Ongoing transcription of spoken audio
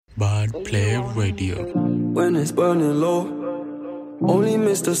Bad Play Radio. When it's burning low, only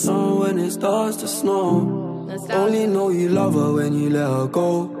miss the sun when it starts to snow. Only know you love her when you let her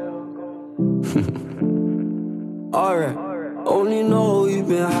go. Alright, only know you've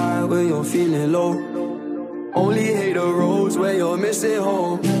been high when you're feeling low. Only hate the roads where you're missing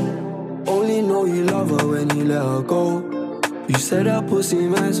home. Only know you love her when you let her go. You said that pussy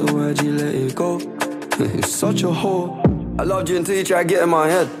man, so why'd you let it go? You're such a whore. I loved you until you tried to get in my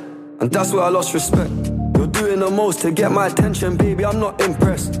head, and that's where I lost respect. You're doing the most to get my attention, baby, I'm not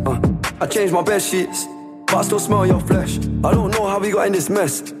impressed. I changed my bed sheets, but I still smell your flesh. I don't know how we got in this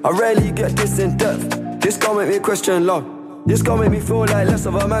mess. I rarely get this in depth. This can't make me question love. This can't make me feel like less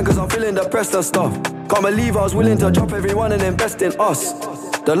of a man, cause I'm feeling depressed and stuff. Can't believe I was willing to drop everyone and invest in us.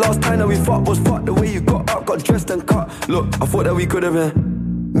 The last time that we fought was fucked. The way you got up, got dressed and cut. Look, I thought that we could have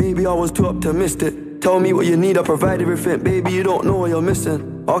been. Maybe I was too optimistic. Tell me what you need, I provide everything. Baby, you don't know what you're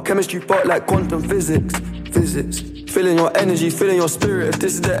missing. Our chemistry part like quantum physics. Feeling your energy, feeling your spirit. If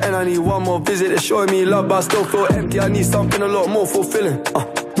this is the end, I need one more visit. It's showing me love, but I still feel empty. I need something a lot more fulfilling.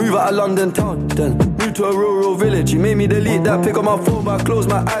 Move out of London town, then move to a rural village. You made me delete that pic on my phone, but I close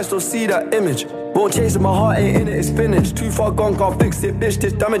my eyes, still see that image. Won't chase it, my heart ain't in it, it's finished. Too far gone, can't fix it, bitch,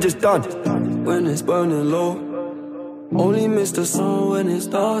 this damage is done. When it's burning low, only miss the sun when it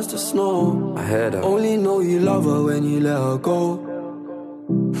starts to snow. I heard that. Only know you love her when you let her go.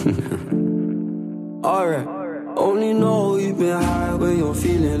 Alright, only know you've been high when you're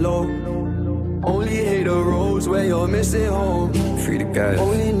feeling low. Only hate the roads where you're missing home. Free the guys.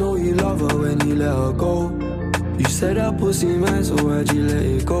 Only know you love her when you let her go. You said that pussy man, so why'd you let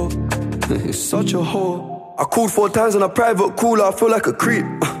it go? It's such a whore. I called 4 times on a private call, I feel like a creep.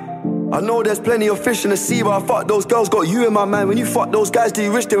 I know there's plenty of fish in the sea, but I fuck those girls, got you in my mind. When you fuck those guys, do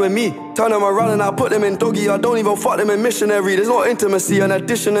you wish they were me? Turn them around and I put them in doggy. I don't even fuck them in missionary. There's no intimacy, and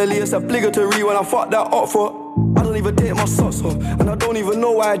additionally it's obligatory when I fuck that up for. I don't even take my socks off, and I don't even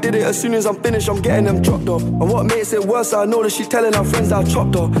know why I did it. As soon as I'm finished, I'm getting them chopped off. And what makes it worse, I know that she's telling her friends that I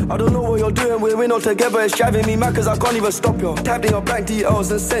chopped off. I don't know what you're doing, we're in all together. It's driving me mad cause I can't even stop you. Tapped in your bank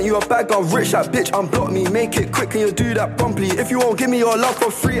details and sent you a bag. I'm rich, that bitch unblock me. Make it quick, can you do that promptly? If you won't give me your love for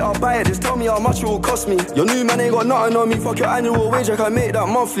free, I'll buy it. Just tell me how much it will cost me. Your new man ain't got nothing on me. Fuck your annual wage, I can make that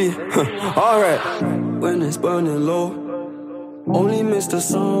monthly. Alright. When it's burning low, only miss the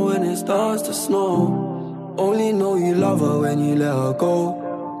sun when it starts to snow. Only know you love her when you let her go.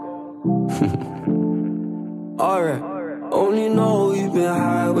 Alright. Only know you've been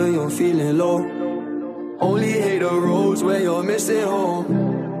high when you're feeling low. Only hate the roads where you're missing home.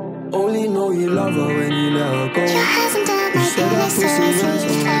 Only know you love her when you let her go. You said that pussy man, so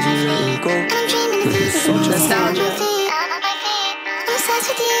why'd you let it go? It's such a sound. I'm obsessed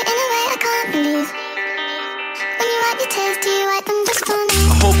with you in a way I can't believe. When you wipe your tears, do you wipe them just for me?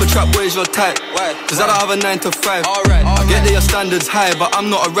 I hope a trap boy's your type, cause I don't have a 9 to 5. I get that your standards high, but I'm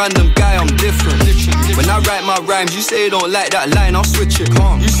not a random guy, I'm different. When I write my rhymes, you say you don't like that line, I'll switch it.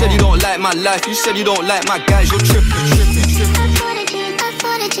 You said you don't like my life, you said you don't like my guys, you're tripping. I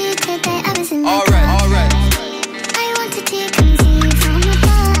thought you today, I was in the alright. I wanted to come see you from the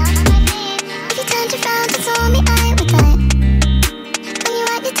bar. If you turned around and saw me, I would die. When you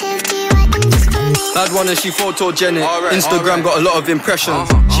wipe your tears, do you wipe them just for me? Bad one and she photogenic. Instagram got a lot of impressions.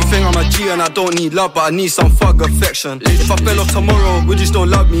 She think I'm a G and I don't need love, but I need some thug affection. If I fell off tomorrow, would you still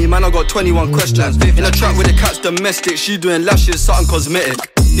love me? Man, I got 21 questions. In a trap with the cat's domestic, she doing lashes, something cosmetic.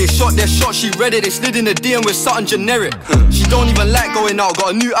 They shot their shot, she read it. They slid in the DM with something generic. She don't even like going out,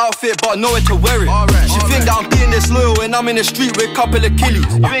 got a new outfit but nowhere to wear it. She think that I'm being disloyal when I'm in the street with a couple of killies.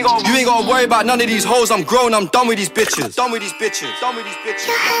 You ain't gotta worry about none of these hoes, I'm grown, I'm done with these bitches. Your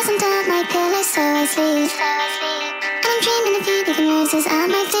hair's under my pillow, so I sleep. And I'm dreaming of you, leaving roses at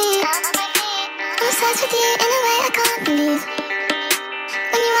my feet. I'm obsessed with you in a way I can't believe.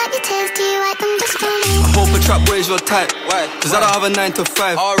 When you wipe your tears, do you wipe them just for me? I hope a trap boy's your type, cause I don't have a 9 to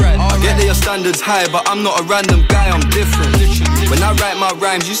 5. I get that your standards high, but I'm not a random guy, I'm different. When I write my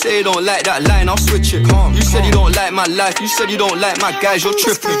rhymes, you say you don't like that line, I'll switch it. You said you don't like my life, you said you don't like my guys, you're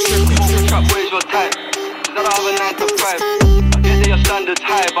tripping. Trap boy's your type, cause I don't have a 9 to 5. I get that your standards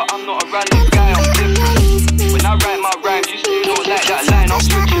high, but I'm not a random guy, I'm different. When I write my rhymes, you say you don't like that line, I'll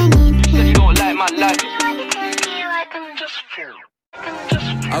switch it. You said you don't like my life.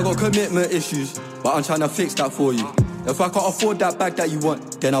 I got commitment issues, but I'm tryna fix that for you. If I can't afford that bag that you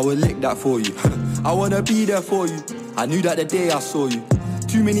want, then I will lick that for you. I wanna be there for you, I knew that the day I saw you.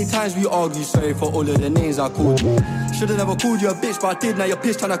 Too many times we argue, sorry for all of the names I called you. Should've never called you a bitch, but I did, now you're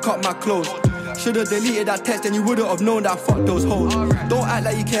pissed tryna cut my clothes. Should've deleted that text and you wouldn't have known that fuck those hoes. Don't act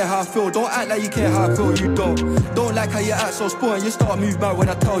like you care how I feel, don't act like you care how I feel, you don't. Don't like how you act so spoiled, you start move back when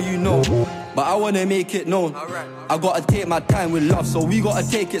I tell you no. But I wanna make it known, I gotta take my time with love, so we gotta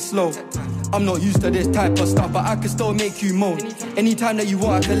take it slow. I'm not used to this type of stuff, but I can still make you moan. Anytime that you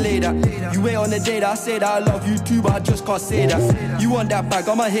want, I can lay that. You wait on the day that I say that I love you too, but I just can't say that. You want that bag,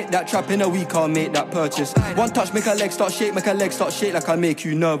 I'ma hit that trap in a week, I'll make that purchase. One touch, make a leg start shake, make a leg start shake like I make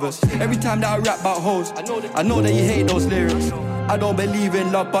you nervous. Every time that I rap about hoes, I know that you hate those lyrics. I don't believe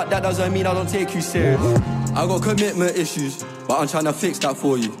in love, but that doesn't mean I don't take you serious. I got commitment issues, but I'm trying to fix that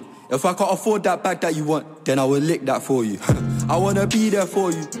for you. If I can't afford that bag that you want, then I will lick that for you. I wanna be there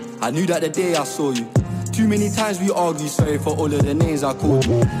for you, I knew that the day I saw you. Too many times we argue, sorry for all of the names I called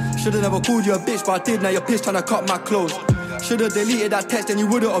you. Should've never called you a bitch, but I did, now you're pissed trying to cut my clothes. Should've deleted that text and you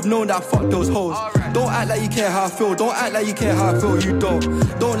wouldn't have known that I fuck those hoes. Don't act like you care how I feel, don't act like you care how I feel, you don't.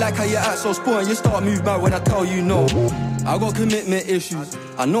 Don't like how you act so spoiled, you start move back when I tell you no. I got commitment issues,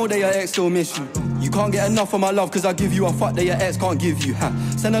 I know that your ex still miss you. You can't get enough of my love cause I give you a fuck that your ex can't give you.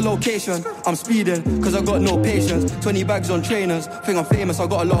 Send a location, I'm speeding cause I got no patience. 20 bags on trainers, think I'm famous, I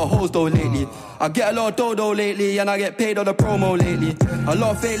got a lot of hoes though lately. I get a lot of dodo lately and I get paid on the promo lately. A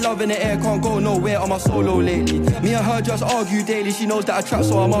lot of fake love in the air, can't go nowhere on my solo lately. Me and her just argue daily, she knows that I trap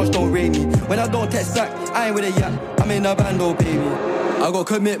so her march don't rate me. When I don't text back, I ain't with a yap, I'm in a band oh baby. I got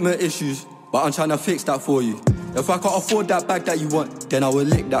commitment issues, but I'm trying to fix that for you. If I can't afford that bag that you want, then I will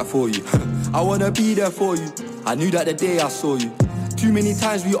lick that for you. I wanna be there for you, I knew that the day I saw you. Too many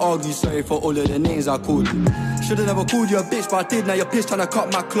times we argue, sorry for all of the names I called you. Should've never called you a bitch, but I did, now you're pissed trying to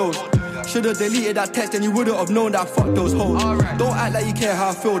cut my clothes. Should've deleted that text and you wouldn't have known that I fuck those hoes. Don't act like you care how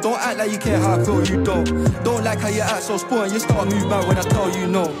I feel, don't act like you care how I feel, you don't. Don't like how you act so spoiled, you start move back when I tell you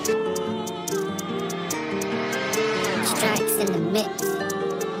no. Strikes in the mix.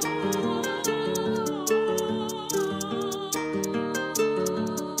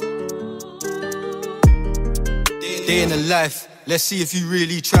 Day in the life, let's see if you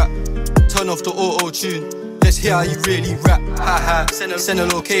really trap. Turn off the auto-tune, let's hear how you really rap. Ha ha, send a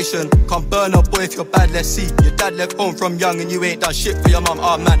location, come burn up boy if you're bad, let's see. Your dad left home from young and you ain't done shit for your mum,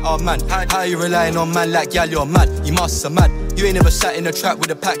 oh man. How you relying on man like gal, you're mad, you must have mad. You ain't never sat in a trap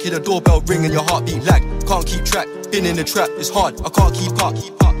with a pack, hear the doorbell ring and your heartbeat lag. Can't keep track, been in the trap, it's hard, I can't keep up.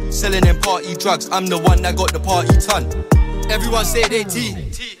 Selling them party drugs, I'm the one that got the party ton. Everyone say they T.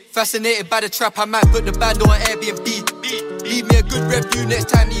 Fascinated by the trap, I might put the band on Airbnb. Leave me a good review next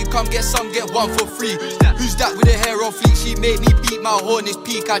time that you come get some, get one for free. Who's that with the hair on fleek? She made me beat my horn, it's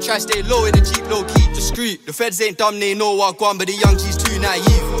peak. I try stay low in the Jeep, low key, discreet. The feds ain't dumb, they know what gone, but the young G's too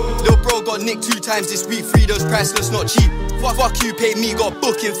naive. Lil bro got nicked 2 times this week, free those priceless, not cheap. Fuck you, pay me, got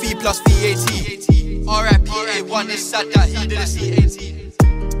booking fee plus VAT. RIP A1, it's sad that he didn't see 18.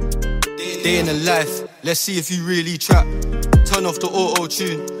 Day in the life, let's see if you really trap. Turn off the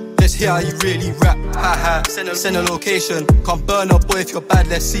auto-tune, let's hear how you really rap. Ha ha, send a location, come burn up boy if you're bad,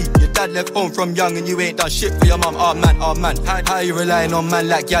 let's see. Your dad left home from young and you ain't done shit for your mum, oh man. How you relying on man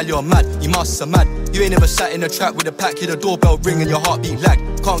like gal, you're mad, you must have mad. You ain't never sat in a trap with a pack, hear the doorbell ring and your heartbeat lag.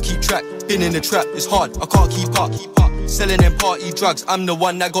 Can't keep track, been in the trap, it's hard, I can't keep up. Selling them party drugs, I'm the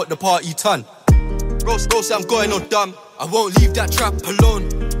one that got the party ton. Bro, I'm going all dumb, I won't leave that trap alone.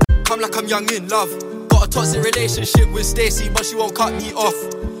 Come like I'm young in love. Got a toxic relationship with Stacey, but she won't cut me off.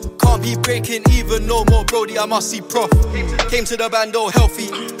 Can't be breaking even no more, Brody, I must see prof. Came to the band all healthy,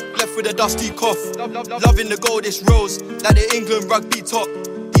 left with a dusty cough. Loving the goldest rose, like the England rugby top.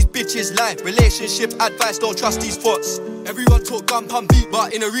 These bitches lie, relationship advice, don't trust these thoughts. Everyone talk gun pump beat,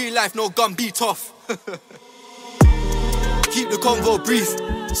 but in a real life, no gun beat off. Keep the convo brief,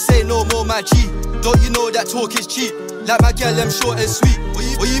 say no more my G. Don't you know that talk is cheap? Like my girl, I'm short and sweet.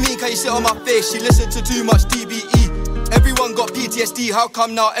 What you mean, can you sit on my face? She listened to too much DBE. Everyone got PTSD, how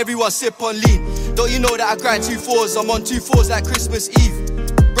come now everyone sip on lean? Don't you know that I grind 2 4s, I'm on 2 4s like Christmas Eve.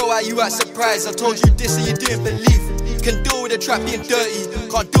 Bro, how you act surprised? I told you this and you didn't believe. Can deal with the trap being dirty,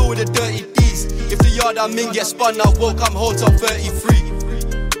 can't deal with the dirty D's. If the yard I'm in gets spun out, won't come home till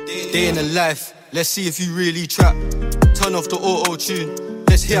 33. Day in the life, let's see if you really trap. Turn off the auto-tune,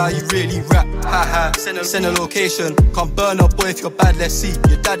 let's hear how you really rap. Ha ha, send a location, come burn up boy if you're bad, let's see.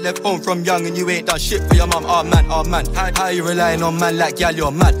 Your dad left home from young and you ain't done shit for your mum, oh man. How you relying on man like gal,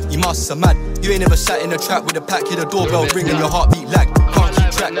 you're mad, you must have mad. You ain't never sat in a trap with a pack, hear the doorbell ring and your heartbeat lag. Can't keep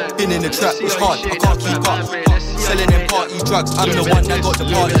track, been in the trap, it's hard, I can't keep up. Selling them party drugs, I'm the one that got the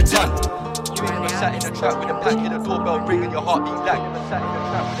party done. You ain't never sat in a trap with a pack, hear the doorbell ring and your heartbeat lag.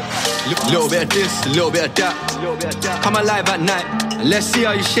 Little bit of this, a little bit of that. Come alive at night, and let's see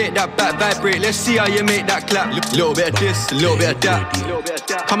how you shake that back, vibrate. Let's see how you make that clap. Little bit of this, a little bit of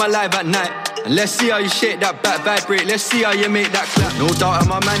that. Come alive at night, And let's see how you shake that back, vibrate. Let's see how you make that clap. No doubt in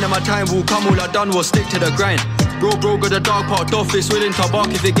my mind and my time will come. All I done was stick to the grind. Bro, got the dog parked off, it's willing to bark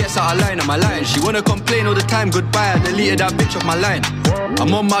if it gets out of line. Am I lying? She wanna complain all the time, goodbye, I deleted that bitch off my line.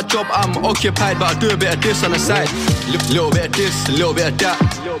 I'm on my job, I'm occupied, but I do a bit of this on the side. Little bit of this, a little bit of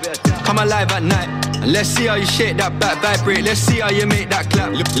that. Come alive at night, and let's see how you shake that back, vibrate. Let's see how you make that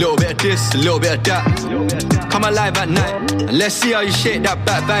clap. Little bit of this, a little bit of that. Come alive at night, and let's see how you shake that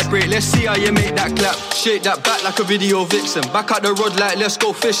back, vibrate. Let's see how you make that clap. Shake that back like a video vixen. Back out the rod like let's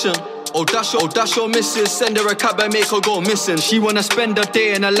go fishing. Oh dash your missus, send her a cab and make her go missing. She wanna spend her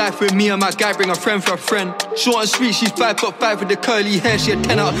day in her life with me and my guy, bring a friend for a friend. Short and sweet, she's 5'5" with the curly hair, she a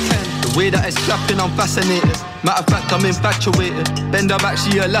 10 out of 10. The way that it's clapping, I'm fascinated. Matter of fact, I'm infatuated. Bend her back,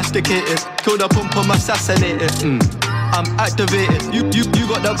 she elasticated. Kill the pump, I'm assassinated. I'm activated. You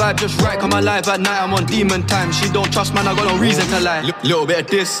got the vibe just right. Come alive at night, I'm on demon time. She don't trust, man, I got no reason to lie. Little bit of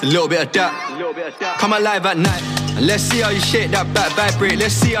this, a little bit of that. Come alive at night, and let's see how you shake that back, vibrate.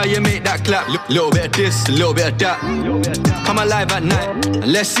 Let's see how you make that clap. Little bit of this, a little bit of that. Come alive at night,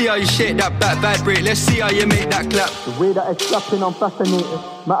 and let's see how you shake that back, vibrate. Let's see how you make that clap. The way that it's clapping, I'm fascinated.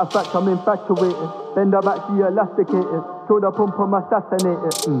 Matter of fact, I'm infatuated. Bend her back, she elasticated. Kill the pump, I'm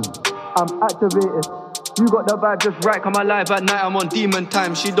assassinated. I'm activated. You got the vibe just right, come alive at night, I'm on demon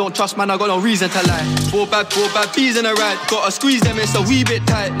time. She don't trust, man, I got no reason to lie. Four bad B's in a ride. Gotta squeeze them, it's a wee bit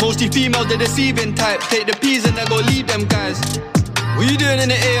tight. Mostly females, the deceiving type. Take the P's and then go leave them guys. What you doing in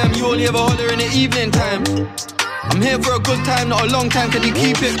the AM? You only ever holler in the evening time. I'm here for a good time, not a long time, can you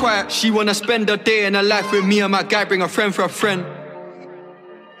keep it quiet? She wanna spend her day in her life with me and my guy, bring a friend for a friend.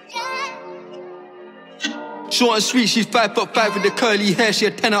 Short and sweet, she's 5'5" with the curly hair, she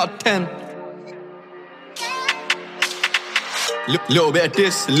a 10 out of 10. Little bit of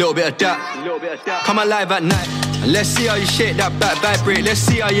this, a little bit of that. Come alive at night, and let's see how you shake that back, vibrate. Let's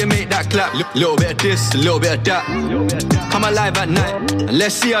see how you make that clap. Little bit of this, a little bit of that. Come alive at night, and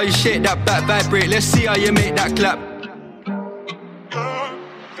let's see how you shake that back, vibrate. Let's see how you make that clap.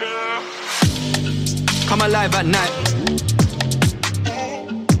 Come alive at night.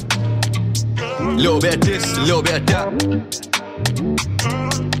 Little bit of this, a little bit of that.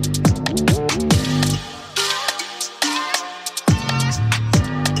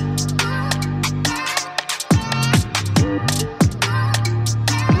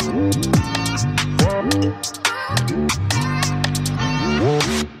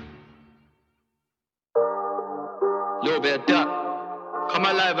 Little bit of that. Come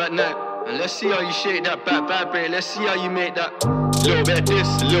alive at night, and let's see how you shake that back, vibrate. Let's see how you make that. Little bit of this,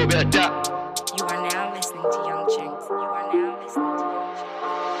 a little bit of that. You are now listening to Young Chinks.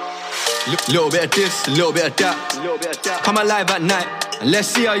 Little bit of this, a little bit of that. Come alive at night, and let's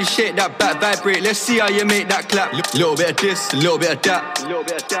see how you shake that back, vibrate. Let's see how you make that clap. Little bit of this, a little bit of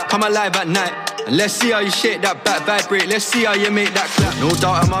that. Come alive at night, and let's see how you shake that back, vibrate. Let's see how you make that clap. No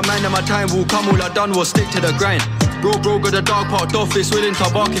doubt in my mind and my time will come. All I done was stick to the grind. Bro, got the dog parked off, it's willing to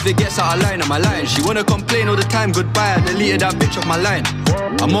bark if it gets out of line. Am I lying? She wanna complain all the time, goodbye, I deleted that bitch off my line.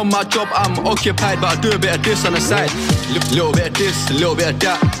 I'm on my job, I'm occupied, but I do a bit of this on the side. Little bit of this, a little bit of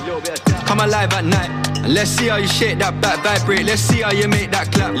that. Come alive at night, and let's see how you shake that back, vibrate. Let's see how you make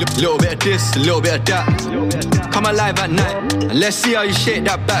that clap. Little bit of this, a little bit of that. Come alive at night, and let's see how you shake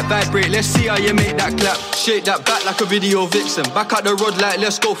that back, vibrate. Let's see how you make that clap. Shake that back like a video vixen. Back out the rod like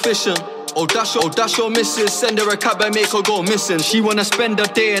let's go fishing. Oh dash your missus, send her a cab and make her go missing. She wanna spend her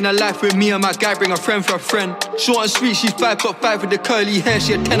day in her life with me and my guy, bring a friend for a friend. Short and sweet, she's 5'5" with the curly hair,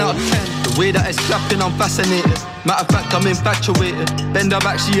 she a 10 out of 10. The way that it's clapping, I'm fascinated. Matter of fact, I'm infatuated. Bend her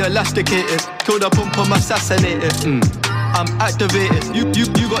back, she elasticated. Kill the pump, I'm assassinated. I'm activated. You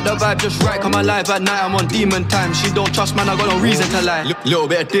got the vibe just right. Come alive at night, I'm on demon time. She don't trust, man, I got no reason to lie. Little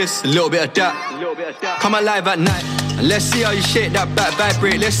bit of this, a little bit of that. Come alive at night, and let's see how you shake that back,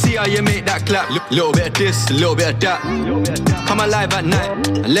 vibrate. Let's see how you make that clap. Little bit of this, a little bit of that. Come alive at night,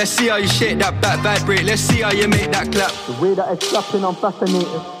 and let's see how you shake that back, vibrate. Let's see how you make that clap. The way that it's clapping, I'm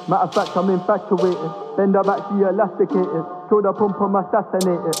fascinated. Matter of fact, I'm infatuated. Bend her back, she elasticated. Kill the pump, I'm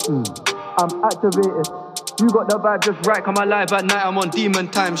assassinated. I'm activated. You got the vibe just right, come alive at night, I'm on demon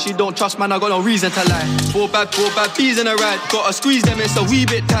time. She don't trust, man, I got no reason to lie. Four bad B's in a ride. Gotta squeeze them, it's a wee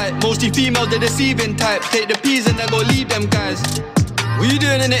bit tight. Mostly females, the deceiving type. Take the P's and then go leave them guys. What you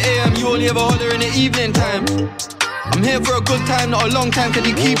doing in the AM? You only ever holler in the evening time. I'm here for a good time, not a long time, can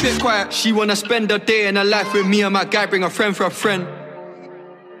you keep it quiet? She wanna spend her day in her life with me and my guy, bring a friend for a friend.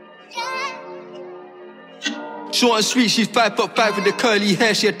 Short and sweet, she's 5'5" with the curly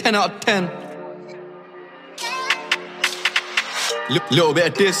hair, she a 10 out of 10. Little bit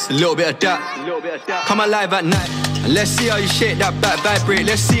of this, a little bit of that. Come alive at night, and let's see how you shake that back, vibrate.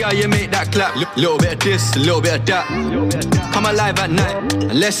 Let's see how you make that clap. Little bit of this, a little bit of that. Come alive at night,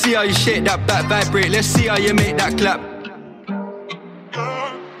 and let's see how you shake that back, vibrate. Let's see how you make that clap.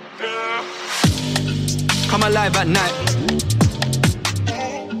 Come alive at night.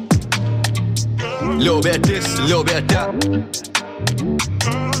 Little bit of this, a little bit of that.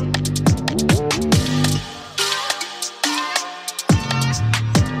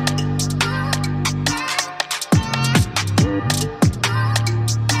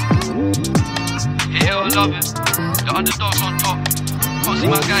 Love it, the underdogs on top. Can't see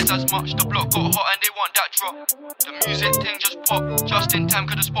my guys as much. The block got hot and they want that drop. The music thing just pop, just in time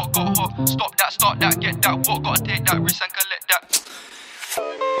 'cause the spot got hot. Stop that, start that, get that what. Gotta take that risk and collect that.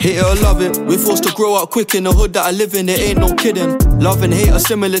 Hate it or love it, we're forced to grow up quick in the hood that I live in, there ain't no kidding. Love and hate a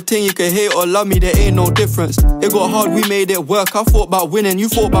similar thing, you can hate or love me, there ain't no difference. It got hard, we made it work, I thought about winning, you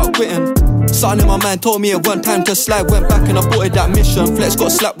thought about quitting. Something in my mind told me it wasn't time to slide, went back and aborted that mission. Flex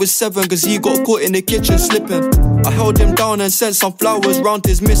got slapped with 7 'cause he got caught in the kitchen slipping. I held him down and sent some flowers round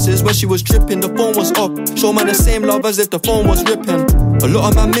his missus when she was tripping, the phone was off. Show man the same love as if the phone was ripping. A lot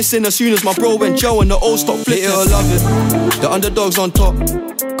of man missing as soon as my bro went jail and the old stopped flipping. Hate it or love it, the underdogs on top.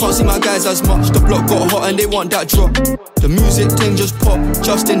 Can't see my guys as much, the block got hot and they want that drop. The music thing just pop,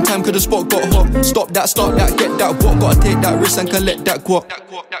 just in time 'cause the spot got hot. Stop that, start that, get that what. Gotta take that risk and collect that guap.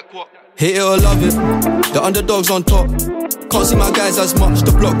 Hate it or love it, the underdogs on top. Can't see my guys as much,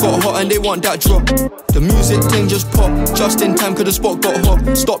 the block got hot and they want that drop. The music thing just pop, just in time 'cause the spot got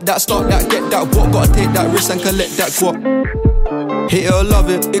hot. Stop that, start that, get that what. Gotta take that risk and collect that guap. Hate it or love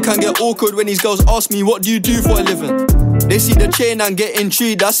it, it can get awkward when these girls ask me what do you do for a living. They see the chain and get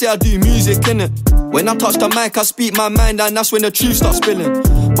intrigued, I say I do music, innit. When I touch the mic I speak my mind and that's when the truth starts spilling.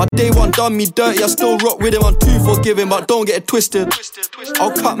 My day one done me dirty, I still rock with him, I'm too forgiving, but don't get it twisted.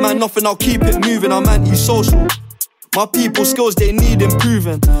 I'll cut man off and I'll keep it moving, I'm anti-social. My people skills, they need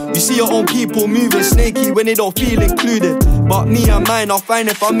improving. You see your own people moving snaky when they don't feel included. But me and mine, I'll find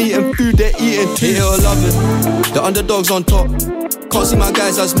if I'm eating food, they're eating too. Hate it or love it, the underdogs on top. Can't see my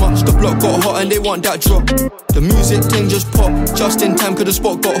guys as much, the block got hot and they want that drop. The music thing just pop, just in time 'cause the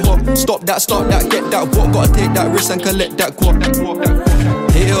spot got hot. Stop that, start that, get that what. Gotta take that risk and collect that guap.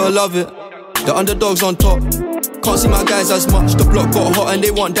 Hate it or love it, the underdogs on top. Can't see my guys as much, the block got hot and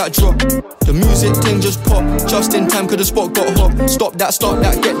they want that drop. The music thing just pop, just in time 'cause the spot got hot. Stop that, start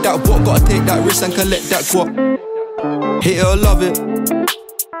that, get that what. Gotta take that risk and collect that guap. Hate it or love it.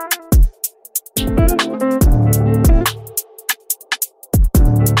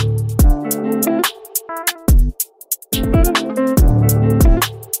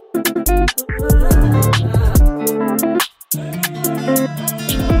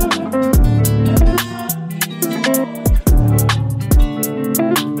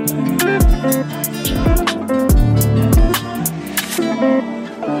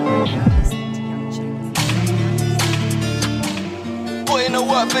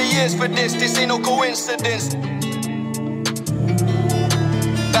 For years for this ain't no coincidence.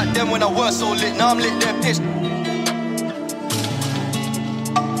 Back then when I was so lit, now I'm lit, they're pissed.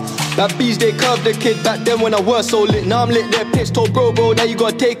 That bees, they curved the kid. Back then when I was so lit, now I'm lit, they're pissed. Told bro that you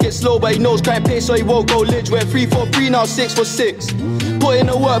gotta take it slow, but he knows can't pay so he won't go lich. Went 3 for 3, now 6 for 6. Put in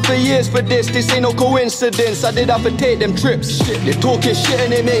the work for years for this ain't no coincidence. I did have to take them trips. Shit, they talking shit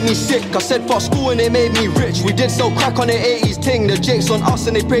and they made me sick. I said fuck school and they made me rich. We did sell crack on the 80s ting. The jakes on us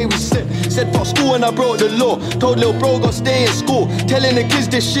and they pray we slip. Said fuck school and I broke the law. Told little bro gotta stay in school. Telling the kids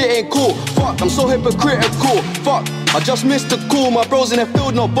this shit ain't cool. Fuck, I'm so hypocritical. Fuck, I just missed the call. My bros in the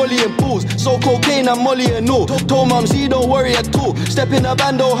field not bullying pools. So cocaine and molly and all. Told mum Z don't worry at all. Step in the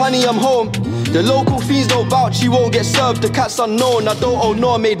bando, honey I'm home. The local fiends don't vouch, he won't get served. The cat's unknown, I don't owe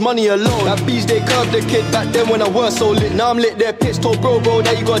no, I made money alone. That bees, they curved the kid back then when I was so lit. Now I'm lit, they're pissed. Told bro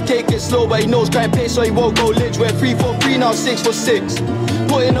that you gotta take it slow, but he knows can't pay so he won't go lich. Went 3 for 3, now 6 for 6.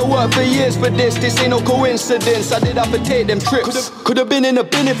 Put in the work for years for this ain't no coincidence. I did have to take them trips. Could've been in the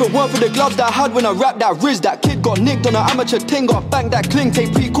bin if it weren't for the gloves that I had when I rapped that Riz. That kid got nicked on an amateur ting, got banged that cling,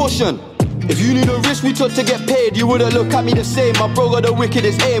 take precaution. If you knew the risk we took to get paid, you would've looked at me the same. My bro got the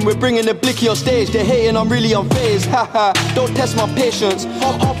wickedest aim, we're bringing the blicky on stage. They're hating, I'm really unfazed, haha, don't test my patience.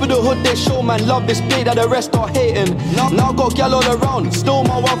 Half of the hood they show, man, love this play that the rest are hating. Now got gal all around, still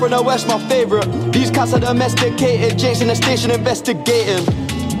my one from the west, my favourite. These cats are domesticated, Jake's in the station investigating.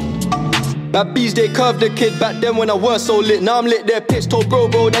 Bad bees, they curved the kid back then when I was so lit. Now I'm lit, they're pissed. Told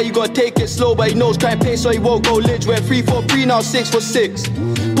bro, that you gotta take it slow. But he knows try and pay so he won't go lich. Went 3 for 3, now 6 for 6.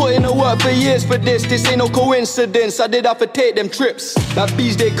 Put in the work for years for this. This ain't no coincidence, I did have to take them trips. Bad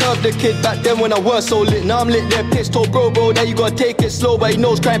bees, they curved the kid back then when I was so lit. Now I'm lit, they're pissed. Told bro, that you gotta take it slow. But he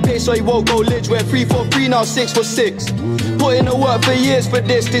knows try and pay so he won't go lich. Went 3 for 3, now 6 for 6. Put in the work for years for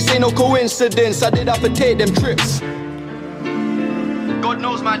this. This ain't no coincidence, I did have to take them trips. God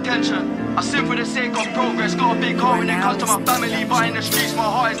knows my intention. I sin for the sake of progress. Got a big heart when it comes to my family, but in the streets my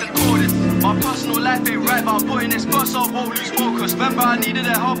heart is the coldest. My personal life ain't right, but I'm putting this first, so I won't lose focus. Remember I needed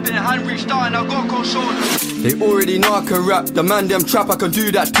a helping hand, reached out and I got cold shoulders. They already know I can rap, the man them trap, I can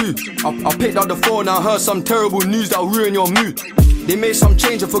do that too. I picked up the phone, I heard some terrible news that'll ruin your mood. They made some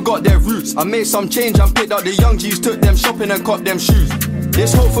change and forgot their roots. I made some change and picked up the young G's, took them shopping and caught them shoes.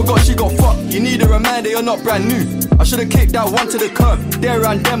 This hoe forgot she got fucked. You need a reminder you're not brand new. I should've kicked that one to the curb. There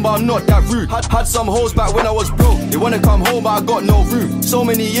and them, but I'm not that rude. Had some hoes back when I was broke. They wanna come home, but I got no room. So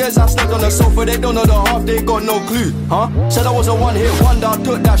many years I slept on the sofa, they don't know the half, they got no clue. Said I was a one-hit wonder, I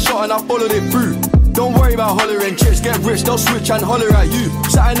took that shot and I followed it through. Don't worry about hollering chicks, get rich, they'll switch and holler at you.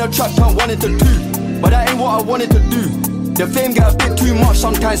 Sat in a trap, turn 1 into 2. But that ain't what I wanted to do. The fame get a bit too much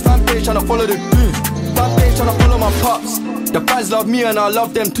sometimes, fan page tryna follow the goons. Fan page tryna follow my pops. The fans love me and I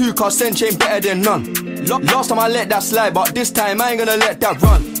love them too, cause Sench ain't better than none. Last time I let that slide, but this time I ain't gonna let that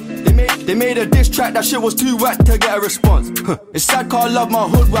run. They made a diss track, that shit was too whack to get a response. It's sad cause I love my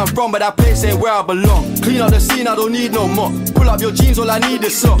hood where I'm from, but that place ain't where I belong. Clean up the scene, I don't need no mop. Pull up your jeans, all I need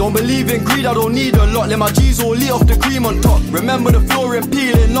is sock. Don't believe in greed, I don't need a lot. Let my G's all eat off the cream on top. Remember the flooring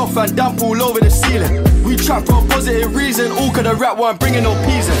peeling off and damp all over the ceiling. We trap for a positive reason, all cause the rap weren't bringing no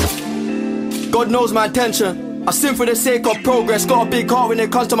peas in. God knows my intention. I sin for the sake of progress. Got a big heart when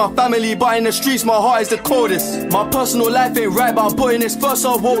it comes to my family, but in the streets my heart is the coldest. My personal life ain't right, but I'm putting this first,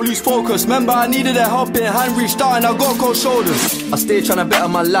 so I won't lose focus. Remember I needed a helping hand, reached out and I got cold shoulders. I stay trying to better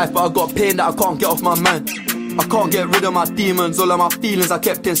my life, but I got pain that I can't get off my mind. I can't get rid of my demons, all of my feelings I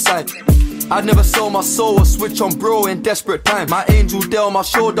kept inside. I'd never sell my soul or switch on bro in desperate time. My angel there on my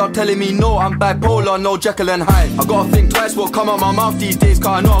shoulder telling me no, I'm bipolar, no Jekyll and Hyde. I gotta think twice what come out my mouth these days, cause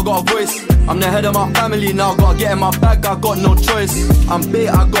I know I got a voice. I'm the head of my family now, gotta get in my bag, I got no choice. I'm bait,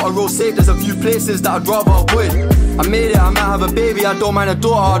 I gotta roll safe, there's a few places that I'd rather avoid. I made it, I might have a baby, I don't mind a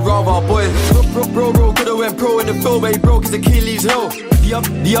daughter, I'd rather a boy. Bro, could've went pro in the field, but he broke his Achilles heel.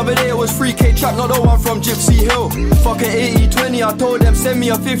 The other day it was 3K trap, not the one from Gypsy Hill. Fucking 80-20, I told them send me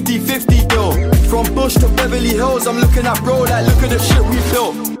a 50-50 deal. From Bush to Beverly Hills, I'm looking at bro like look at the shit we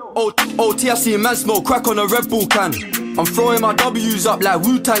built. OT, I see man smoke crack on a Red Bull can. I'm throwing my W's up like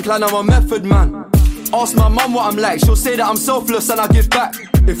Wu-Tang Clan, I'm a method man. Ask my mum what I'm like, she'll say that I'm selfless and I give back.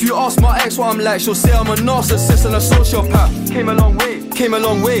 If you ask my ex what I'm like, she'll say I'm a narcissist and a sociopath. Came a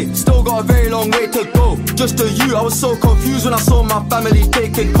long way, still got a very long way to go. Just to you, I was so confused when I saw my family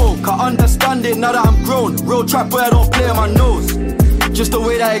taking coke. I understand it now that I'm grown, real trap boy I don't play on my nose. Just the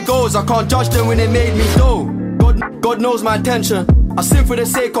way that it goes, I can't judge them when they made me dough. God knows my intention. I sin for the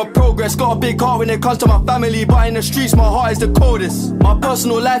sake of progress. Got a big heart when it comes to my family, but in the streets my heart is the coldest. My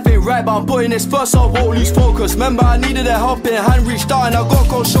personal life ain't right, but I'm putting this first, so I won't lose focus. Remember I needed a helping hand, reached out and I got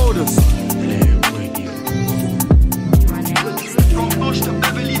cold shoulders. From Bush to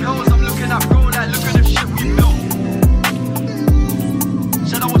Beverly Hills, I'm looking at bro like look at the shit we built.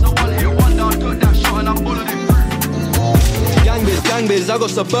 Said I was a one-hit wonder, I took that shot and I followed it through. Gang biz, I got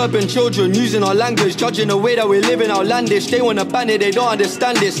suburban children using our language, judging the way that we live in outlandish. They wanna ban it, they don't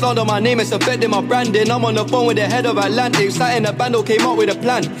understand it. Slander my name, it's affecting my branding. I'm on the phone with the head of Atlantic. Sat in the bando, came up with a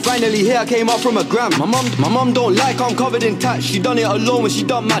plan. Finally here, I came up from a gram. My mum don't like, I'm covered in tats. She done it alone when she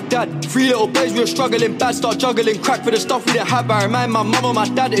done my dad. 3 little boys, we were struggling bad. Start juggling crack for the stuff we didn't have. I remind my mum and my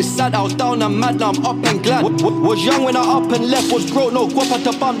dad, it's sad. I was down and mad, now I'm up and glad. Was young when I up and left, was broke, no guapa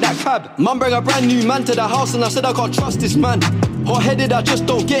to bump that cab. Mum bring a brand new man to the house and I said I can't trust this man. Hot-headed, I just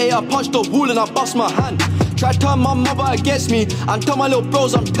don't get it. I punched the wall and I bust my hand. Try to turn my mother against me and tell my little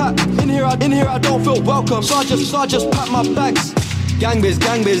bros I'm tapped. In here I don't feel welcome, so I just pack my bags. Gang biz,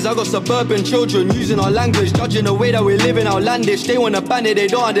 I got suburban children using our language, judging the way that we live in outlandish. They wanna ban it, they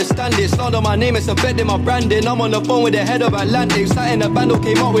don't understand it. Slander my name, it's affecting my branding. I'm on the phone with the head of Atlantic. Sat in the bando,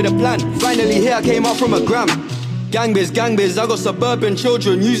 came up with a plan. Finally here, I came up from a gram. Gang biz, I got suburban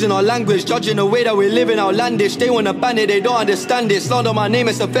children using our language, judging the way that we live in outlandish. They wanna ban it, they don't understand it. Slander my name,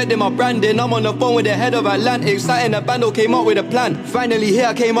 it's affecting my branding. I'm on the phone with the head of Atlantic. Sat in the bando, came up with a plan. Finally here,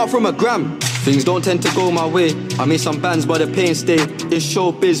 I came up from a gram. Things don't tend to go my way. I made some bands but the pain stay. It's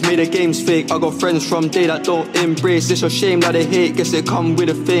showbiz, made the games fake. I got friends from day that don't embrace. It's a shame that they hate. Guess they come with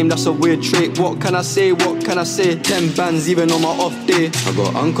the fame, that's a weird trait. What can I say, what can I say? 10 bands even on my off day. I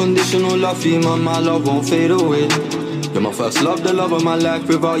got unconditional love for you, man, my love won't fade away. You're my first love, the love of my life.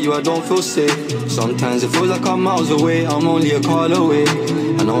 Without you I don't feel safe. Sometimes it feels like I'm miles away. I'm only a call away.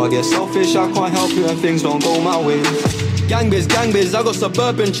 I know I get selfish, I can't help you when things don't go my way. Gang biz, I got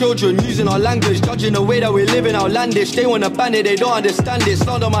suburban children using our language, judging the way that we live in outlandish. They wanna ban it, they don't understand it.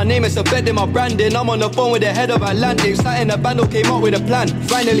 Sound on my name, it's affecting my branding. I'm on the phone with the head of Atlantic. Sat in the band, came up with a plan.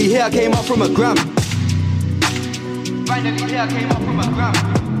 Finally here I came up from a gram. Finally here I came up from a gram.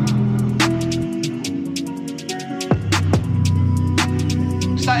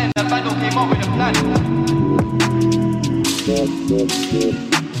 Sat in the band, came up with a plan.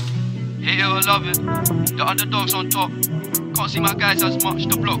 Hate it or love it, the underdogs on top. Can't see my guys as much,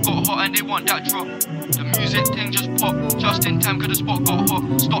 the block got hot and they want that drop. The music thing just pop, just in time cause the spot got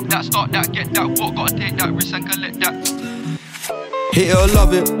hot. Stop that, start that, get that, what, gotta take that risk and collect that. Hate it or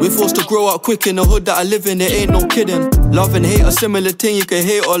love it, we're forced to grow up quick in the hood that I live in, there ain't no kidding. Love and hate a similar thing, you can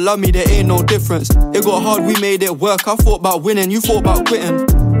hate or love me, there ain't no difference. It got hard, we made it work, I thought about winning, you thought about quitting.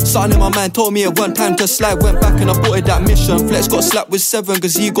 Something in my mind told me it wasn't time to slide. Went back and aborted that mission. Flex got slapped with 7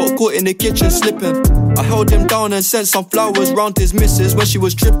 cause he got caught in the kitchen slipping. I held him down and sent some flowers round his missus. When she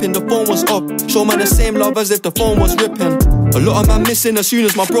was tripping, the phone was up. Show man the same love as if the phone was ripping. A lot of man missing as soon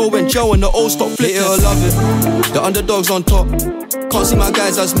as my bro went jail and the old stopped flipping. Hate it or love it, the underdogs on top. Can't see my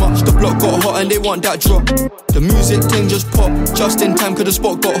guys as much, the block got hot and they want that drop. The music thing just pop, just in time cause the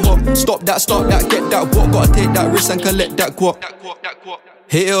spot got hot. Stop that, start that, get that what, gotta take that risk and collect that guap.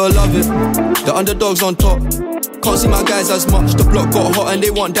 Hate it or love it, the underdogs on top. Can't see my guys as much, the block got hot and they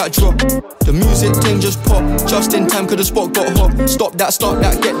want that drop. The music thing just pop, just in time cause the spot got hot. Stop that, start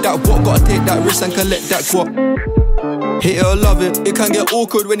that, get that what, gotta take that risk and collect that guap. Hate it or love it, it can get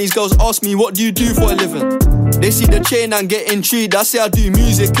awkward when these girls ask me what do you do for a living. They see the chain and get intrigued, I say I do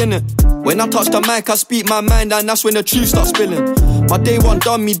music innit. When I touch the mic I speak my mind and that's when the truth starts spilling. My day one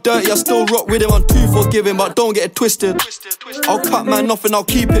done me dirty, I still rock with him, I'm too forgiving, but don't get it twisted. I'll cut man off and I'll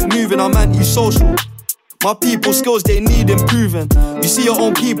keep it moving, I'm anti-social. My people skills they need improving. You see your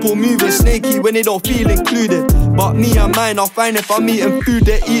own people moving snaky when they don't feel included. But me and mine, I'll find if I'm eating food,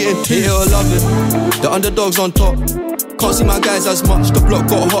 they're eating too. Hate it or love it, the underdogs on top. Can't see my guys as much, the block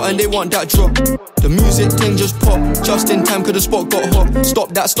got hot and they want that drop. The music thing just pop, just in time cause the spot got hot.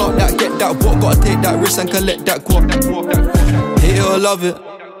 Stop that, start that, get that what, gotta take that risk and collect that guap. Hate it or love it,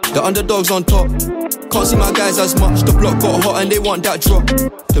 the underdogs on top. Can't see my guys as much, the block got hot and they want that drop.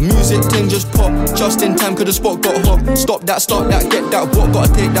 The music thing just pop, just in time cause the spot got hot. Stop that, start that, get that what,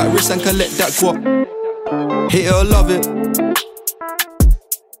 gotta take that risk and collect that guap. Hate it or love it.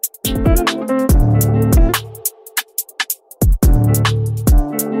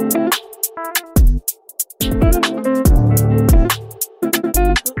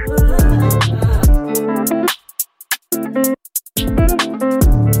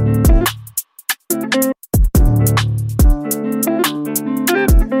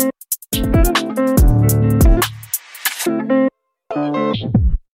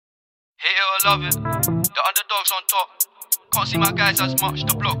 Love it, the underdogs on top. Can't see my guys as much,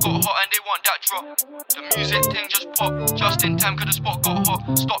 the block got hot and they want that drop. The music thing just pop, just in time cause the spot got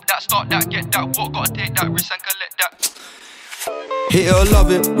hot. Stop that, start that, get that what, gotta take that risk and collect that. Hate it or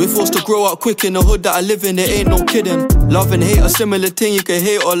love it, we're forced to grow up quick in the hood that I live in, there ain't no kidding. Love and hate a similar thing, you can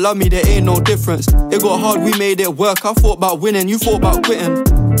hate or love me, there ain't no difference. It got hard, we made it work, I thought about winning, you thought about quitting.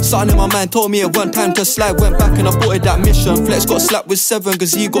 Something in my mind told me it wasn't time to slide. Went back and aborted that mission. Flex got slapped with 7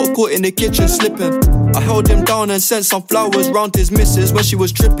 cause he got caught in the kitchen slipping. I held him down and sent some flowers round his missus. When she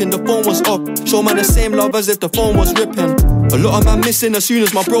was tripping, the phone was up. Show man the same love as if the phone was ripping. A lot of man missing as soon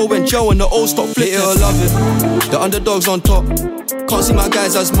as my bro went jail and the old stopped flipping. Hate it or love it, the underdogs on top. Can't see my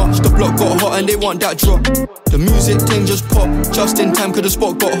guys as much, the block got hot and they want that drop. The music thing just pop, just in time cause the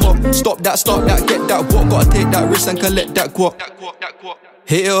spot got hot. Stop that, start that, get that what, gotta take that risk and collect that guap.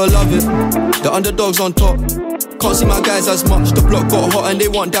 Hate it or love it, the underdogs on top. Can't see my guys as much, the block got hot and they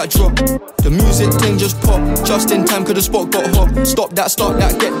want that drop. The music thing just pop, just in time cause the spot got hot. Stop that, start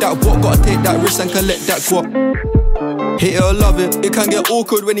that, get that what, gotta take that risk and collect that guap. Hate it or love it, it can get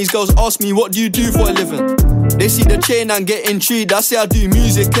awkward when these girls ask me what do you do for a living. They see the chain and get intrigued, I say I do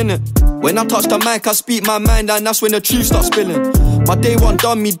music innit. When I touch the mic I speak my mind and that's when the truth starts spilling. My day one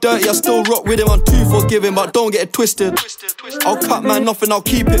done me dirty, I still rock with him, I'm too forgiving, but don't get it twisted. I'll cut man off and I'll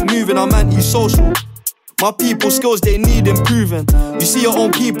keep it moving, I'm anti-social. My people skills, they need improving. You see your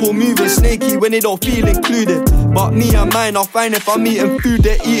own people moving snaky when they don't feel included. But me and mine, I'll find if I'm eating food,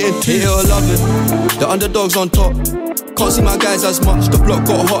 they're eating too. Hate it or love it, the underdogs on top. Can't see my guys as much, the block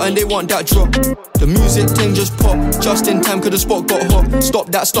got hot and they want that drop. The music thing just pop, just in time cause the spot got hot. Stop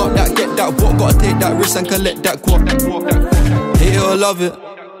that, start that, get that what, gotta take that risk and collect that guap. Hate it or love it,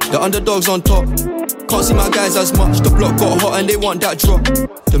 the underdogs on top. Can't see my guys as much, the block got hot and they want that drop.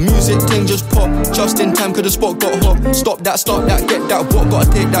 The music thing just pop, just in time cause the spot got hot. Stop that, start that, get that what,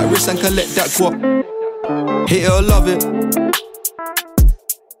 gotta take that risk and collect that guap. Hate it or love it.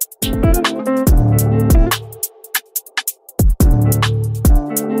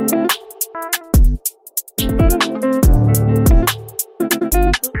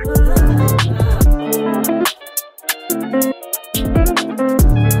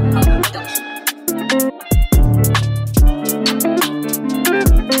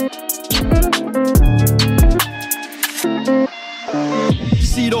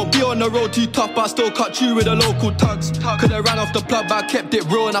 The road too tough, but I still cut you with the local tugs. Could've ran off the plug, but I kept it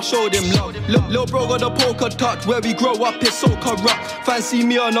real and I showed him love. Lil' bro got the poker touch, where we grow up is so corrupt. Fancy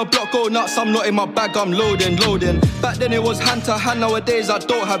me on the block, go nuts, I'm not in my bag, I'm loading. Back then it was hand to hand, nowadays I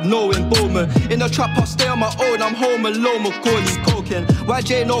don't have no involvement. In the trap I stay on my own, I'm home alone, Macaulay coking.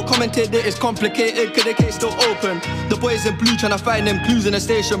 YJ no commented that it's complicated, cause the case still open. The boys in blue tryna find them clues in the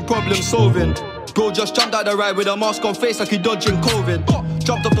station, problem solving. Bro just jumped out the ride with a mask on face like he dodging COVID.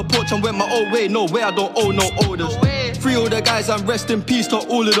 Jumped off the porch and went my own way, no way I don't owe no orders. Free all the guys and rest in peace to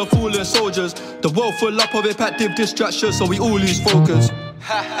all of the fallen soldiers. The world full up of impactive distractions, so we all lose focus.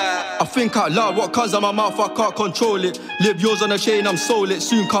 I think out loud, what comes out my mouth, I can't control it. Live yours on a chain, I'm sold it.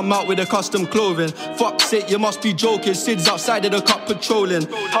 Soon come out with a custom clothing. Fuck's sake, you must be joking. Sid's outside of the cup patrolling.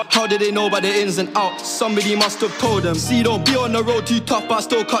 How did they know about the ins and outs? Somebody must have told them. See, don't be on the road too tough, but I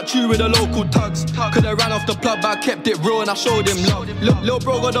still cut you with the local tugs. Could've ran off the plug, but I kept it real and I showed him love. Lil'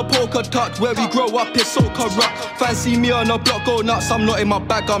 bro got the poker touch, where we grow up is so corrupt. Fancy me on the block, go nuts, I'm not in my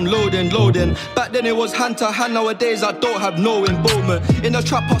bag, I'm loading. Back then it was hand to hand, nowadays I don't have no involvement. In the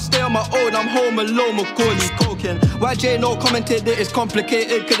trap I stay on my own, I'm home alone, Macaulay coking. YJ no commented that it's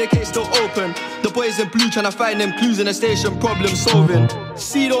complicated, cause the case still open. The boys in blue tryna find them clues in the station, problem solving.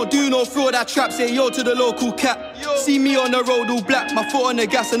 See, don't do no fraud, that trap, say yo to the local cat. See me on the road all black, my foot on the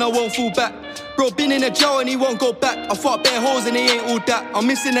gas and I won't fall back. Bro been in a jail and he won't go back. I fought bare holes and he ain't all that. I'm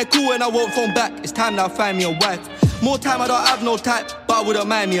missing their cool and I won't phone back. It's time that I find me a wife. More time I don't have no type, but I wouldn't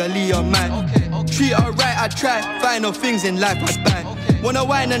mind me a Leah man. Treat her right, I try, find no things in life I bang. Wanna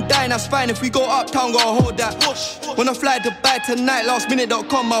wine and dine, that's fine. If we go uptown, gotta hold that. Wanna fly to Dubai tonight,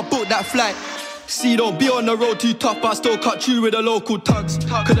 lastminute.com, I'll book that flight. See, don't be on the road too tough, but I still cut you with the local tugs.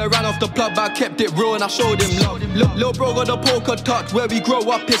 Could've ran off the plug, but I kept it real and I showed him love. Lil' bro got the poker touch, where we grow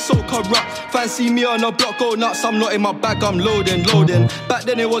up is so corrupt. Fancy me on the block, go nuts, I'm not in my bag, I'm loading. Back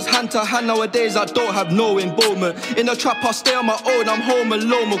then it was hand to hand, nowadays I don't have no involvement. In the trap I stay on my own, I'm home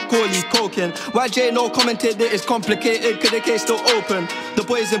alone, Macaulay coking. YJ no commented that it's complicated, cause the case still open. The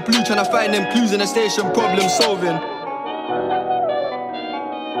boys in blue tryna find them clues in the station, problem solving.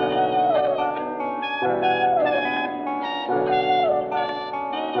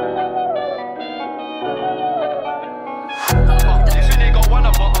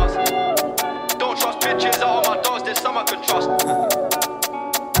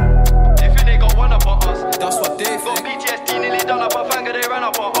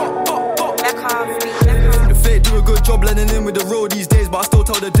 Blending in with the road these days, but I still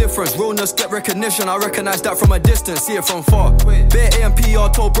tell the difference. Realness get recognition, I recognize that from a distance, see it from far. Bare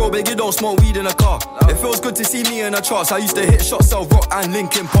AMPR told bro, beg you don't smoke weed in a car. It feels good to see me in the charts. I used to hit shots, sell rock and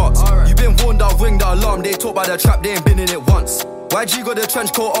Linkin Parks. You been warned, I'll ring the alarm. They talk by the trap, they ain't been in it once. YG got the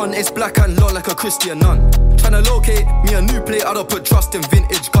trench coat on, it's black and long like a Christian nun. Tryna locate me a new plate, I don't put trust in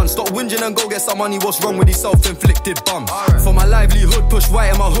vintage guns. Stop whinging and go get some money, what's wrong with these self-inflicted bums? For my livelihood, push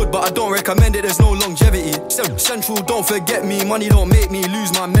white in my hood, but I don't recommend it, there's no longevity. Central, don't forget me, money don't make me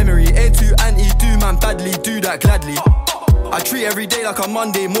lose my memory. A2 anti, do man badly, do that gladly. I treat every day like a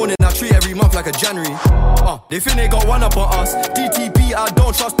Monday morning, I treat every month like a January. They think they got one up on us. DTP, I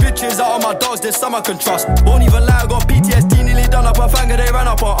don't trust bitches, out of my dogs, there's some I can trust. Won't even lie, I got PTSD, nearly done up a fanger, they ran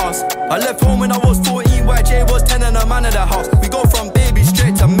up on us. I left home when I was 14, YJ was 10 and a man in the house. We go from babies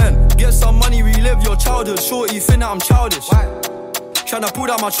straight to men. Get some money, relive your childhood, shorty, think that I'm childish. Tryna pull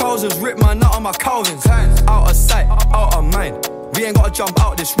down my trousers, rip my nut on my Calvins. Out of sight, out of mind. We ain't gotta jump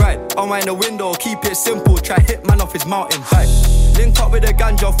out this ride. Unwind the window, keep it simple. Try hit man off his mountain bike. Link up with a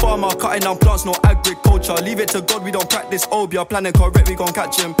ganja farmer, cutting down plants, no agriculture. Leave it to God, we don't practice obia. Planning correct, we gon'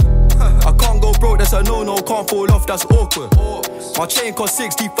 catch him. I can't go broke, that's a no-no. Can't fall off, that's awkward. My chain cost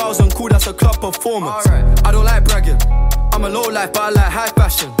 60,000, cool, that's a club performance. I don't like bragging, I'm a low life, but I like high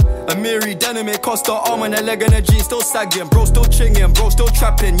fashion. A Miri denim, it cost her arm and a leg and a jean still sagging. Bro still chinging, bro still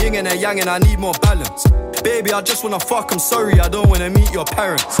trapping, yin and a yang, and I need more balance. Baby, I just wanna fuck, I'm sorry, I don't wanna meet your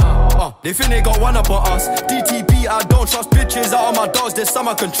parents. They think they got one up on us. DTP, I don't trust bitches, out of my dogs, there's some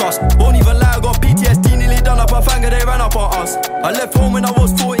I can trust. Won't even lie, I got PTSD, nearly done up a finger, they ran up on us. I left home when I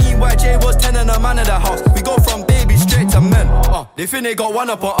was 14, YJ was 10 and a man in the house. We go from babies straight to men. They think they got one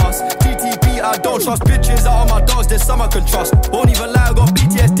up on us. DTP, I don't trust bitches, out of my dogs, there's some I can trust. Won't even lie, I got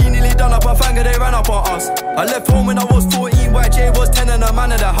PTSD, nearly done up a finger, they ran up on us. I left home when I was 14, YJ was 10 and a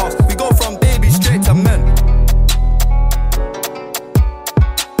man in the house. We go from babies straight to men.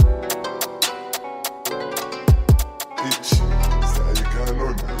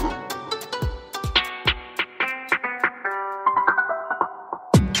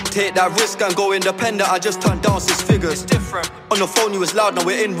 Take that risk and go independent, I just turned down 6 figures. It's different. On the phone you was loud, now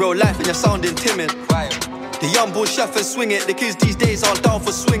we're in real life and you're sounding timid. Right. The young bull chef and swing it, the kids these days aren't down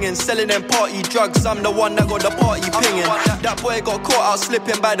for swinging. Selling them party drugs, I'm the one that got the party pinging. That boy got caught out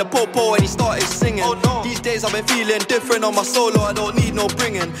slipping by the popo and he started singing. These days I've been feeling different on my solo, I don't need no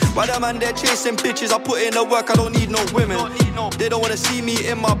bringing. By the man they're chasing bitches, I put in the work, I don't need no women. They don't wanna see me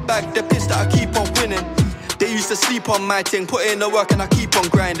in my bag, they're pissed that I keep on winning. They used to sleep on my thing, put in the work and I keep on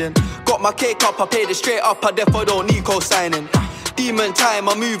grinding. Got my cake up, I paid it straight up, I therefore don't need co-signing. Demon time,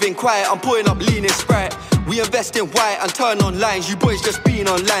 I'm moving quiet, I'm putting up lean in Sprite. We invest in white and turn on lines, you boys just being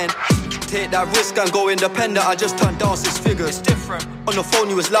online. Take that risk and go independent, I just turned down 6 figures. It's different. On the phone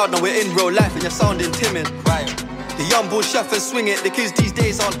you was loud, now we're in real life and you're sounding timid. Right. The young bull chef and swing it, the kids these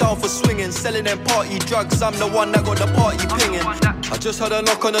days aren't down for swinging. Selling them party drugs, I'm the one that got the party pinging. I just heard a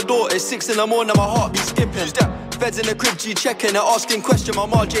knock on the door, it's 6 in the morning, my heart be skipping. Feds in the crib, G checking, they're asking question, my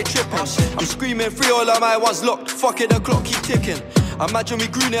RJ tripping. I'm screaming free, all of my ones locked, fuck it, the clock keep ticking. Imagine we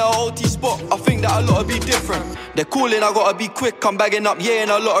grew near an OT spot, I think that a lot will be different. They're calling, I gotta be quick, I'm bagging up, yeah, in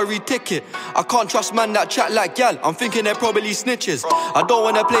a lottery ticket. I can't trust man that chat like gal, I'm thinking they're probably snitches. I don't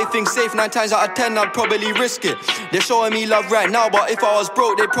wanna play things safe, 9 times out of 10 I'd probably risk it. They're showing me love right now, but if I was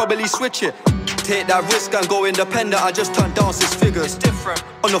broke, they'd probably switch it. Take that risk and go independent, I just turned down 6 figures. It's different.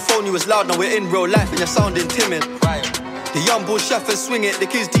 On the phone you was loud, now we're in real life and you're sounding timid. Right. The young bull chef and swing it, the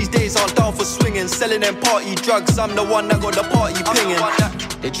kids these days aren't down for swinging. Selling them party drugs, I'm the one that got the party pinging.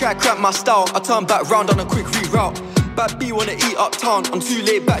 They try cramp my style, I turn back round on a quick reroute. Bad B wanna eat uptown, I'm too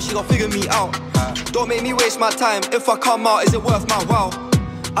laid back, she gon' figure me out. Don't make me waste my time, if I come out, is it worth my while?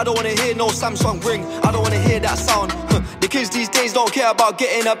 I don't wanna hear no Samsung ring, I don't wanna hear that sound. The kids these days don't care about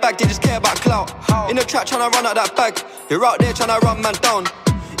getting a bag, they just care about clout. In the trap tryna run out that bag, you're out there tryna run man down.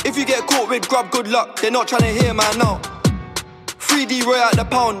 If you get caught with grub, good luck, they're not tryna hear man out. 3D Roy out the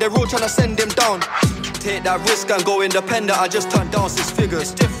pound, they're all tryna send him down. Take that risk and go independent, I just turned down 6 figures.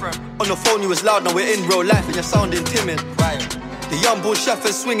 It's different. On the phone you was loud, now we're in real life and you're sounding timid. Right. The young bull chef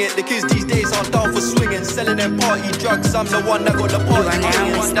and swing it, the kids these days aren't down for swinging. Selling them party drugs, I'm the one that got the party. You are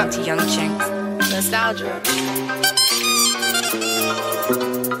now listening to Young Chinks. Nostalgia.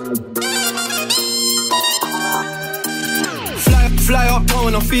 Fly up town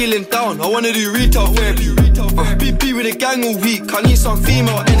when I'm feeling down, I wanna do retail therapy. BP with a gang all week, I need some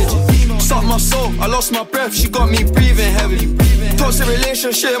female energy. Suck my soul, I lost my breath, she got me breathing heavily. Toxic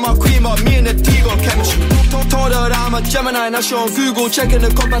relationship, my queen, but me and the T got chemistry. Told her that I'm a Gemini, now she on Google checking the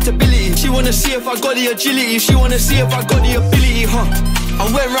compatibility. She wanna see if I got the agility, she wanna see if I got the ability, I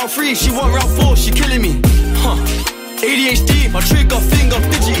went round 3, she went round 4, she killing me, ADHD, my trigger finger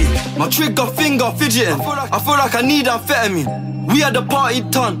fidgety. My trigger finger fidgeting. I feel like I need amphetamine. We had the party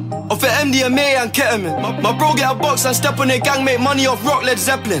ton of the MDMA and ketamine. My bro get a box and step on their gang, make money off rock Led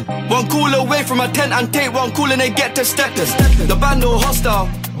Zeppelin. One call away from a tent and take one call and they get to stepping. The band all hostile,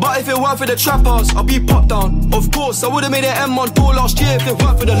 but if it weren't for the trap house, I'll be popped down. Of course, I would've made an M1 tour last year if it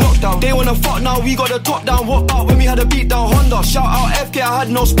weren't for the lockdown. They wanna fuck now, we got the top down. What about when we had a beat down Honda? Shout out FK, I had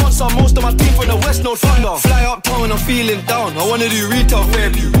no sponsor. Most of my team from the West, no thunder. Fly uptown when I'm feeling down, I wanna do retail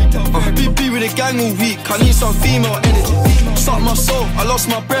therapy. BP with a gang all week, I need some female energy. Suck my soul, I lost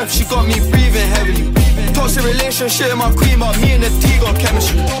my breath, she got me breathing heavily. Toxic relationship, my queen, but me and the T got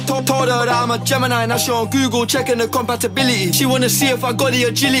chemistry. Told her that I'm a Gemini, now she on Google checking the compatibility. She wanna see if I got the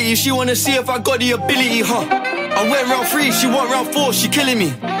agility, she wanna see if I got the ability, I went round 3, she went round 4, she killing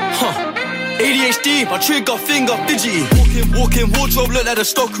me, ADHD, my trigger finger fidgety. Walking wardrobe look like a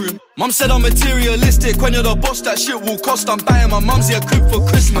stockroom. Mum said I'm materialistic, when you're the boss that shit will cost. I'm buying my mumsy a crib for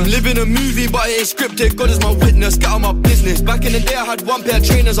Christmas. I'm living a movie but it ain't scripted, God is my witness, get out my business. Back in the day I had one pair of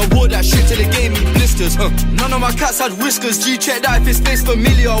trainers, I wore that shit till it gave me blisters. None of my cats had whiskers, G-check that if it stays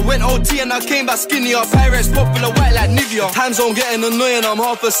familiar. Went OT and I came back skinnier, Pyrex pop full of white like Nivea. Time zone getting annoying, I'm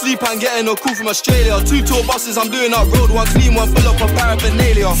half asleep and getting a call from Australia. 2 tour buses I'm doing up road, one clean, one full up of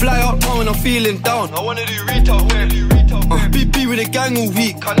paraphernalia. Fly up town when I'm feeling down, I wanna do retail wear. BP with the gang all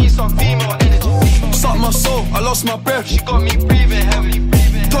week, I need some female energy. Suck my soul, I lost my breath, she got me breathing heavily.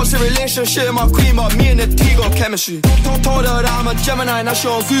 Toxic relationship with my queen, but me and the T got chemistry. Told her that I'm a Gemini, now she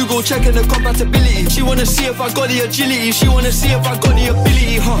on Google checking the compatibility. She wanna see if I got the agility, she wanna see if I got the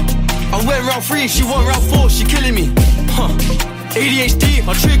ability, I went round 3, she went round 4, she killing me, ADHD,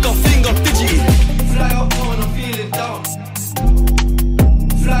 my trigger finger fidgety. Fly up when I'm feeling down.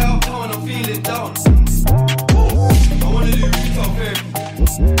 Fly up when I'm feeling down. I wanna do retail therapy.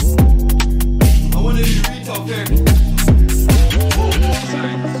 I wanna do retail therapy.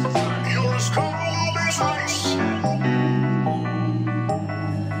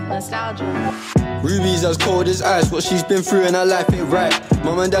 Nostalgia. Ruby's as cold as ice, what she's been through in her life ain't right.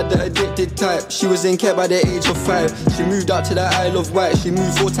 Mum and dad the addicted type, she was in care by the age of 5. She moved out to the Isle of Wight, she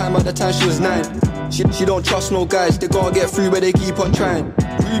moved 4 times by the time she was 9. She don't trust no guys, they gotta get through but they keep on trying.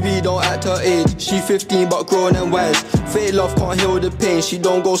 Ruby don't act her age, she 15 but grown and wise. Fake love can't heal the pain, she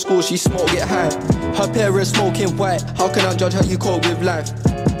don't go school, she smoke, get high. Her parents smoking white, how can I judge how you cope with life?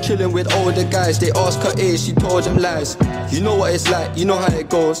 Chilling with older guys, they ask her age, she told them lies. You know what it's like, you know how it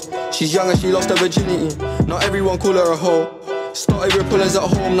goes. She's young and she lost her virginity, not everyone call her a hoe. Started with pullers at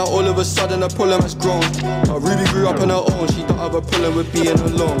home, now all of a sudden a problem has grown. But Ruby grew up on her own, she don't have a problem with being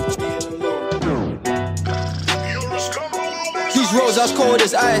alone. These roads as cold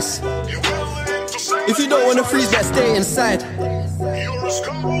as ice. If you don't wanna freeze, better stay inside.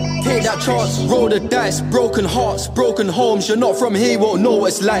 Take that chance, roll the dice. Broken hearts, broken homes. You're not from here, you won't know what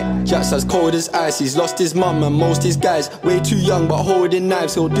it's like. Jack's as cold as ice. He's lost his mum and most his guys. Way too young but holding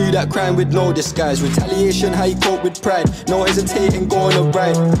knives. He'll do that crime with no disguise. Retaliation, how you cope with pride. No hesitating, go on a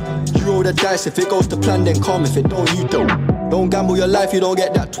ride. You roll the dice. If it goes to plan, then come. If it don't, you don't. Don't gamble your life, you don't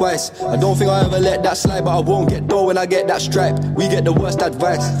get that twice. I don't think I'll ever let that slide, but I won't get dough when I get that stripe. We get the worst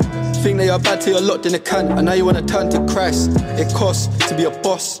advice. Think that you're bad till you're locked in a can, and now you wanna turn to Christ. It costs to be a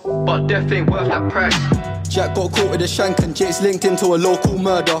boss, but death ain't worth that price. Jack got caught with a shank and Jake's linked into a local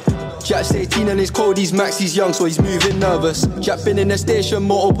murder. Jack's 18 and he's cold, he's max, he's young, so he's moving nervous. Jack been in the station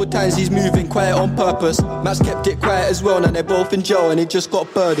multiple times, he's moving quiet on purpose. Max kept it quiet as well, now they're both in jail and he just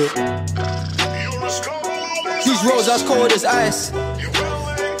got birded. These roads as cold as ice.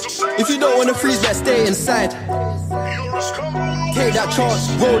 If you don't wanna freeze, better stay inside. Take that chance,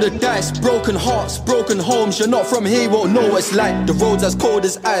 roll the dice. Broken hearts, broken homes. You're not from here, you won't know what it's like. The road's as cold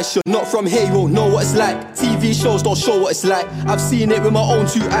as ice. You're not from here, you won't know what it's like. TV shows don't show what it's like. I've seen it with my own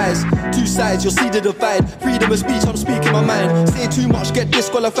 2 eyes. 2 sides, you'll see the divide. Freedom of speech, I'm speaking my mind. Say too much, get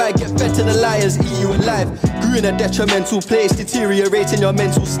disqualified. Get fed to the liars, eat you alive. Grew in a detrimental place, deteriorating your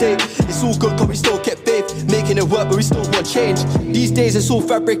mental state. It's all good cause we still kept faith. Making it work but we still want change. These days it's all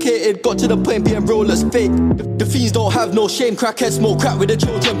fabricated. Got to the point being rollers fake. The fiends don't have no shame. Crackheads smoke crack with the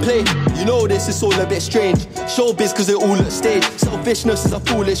children play. You know this is all a bit strange. Showbiz cause they're all at stage. Selfishness is a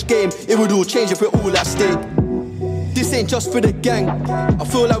foolish game. It would all change if we're all at stake. This ain't just for the gang. I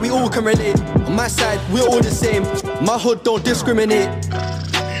feel like we all can relate. On my side, we're all the same. My hood don't discriminate.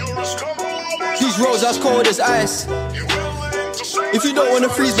 These roads as cold as ice. If you don't wanna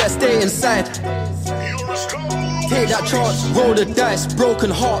freeze, better stay inside. Take that chance, roll the dice. Broken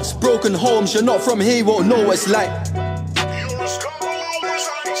hearts, broken homes. You're not from here, you won't know what it's like.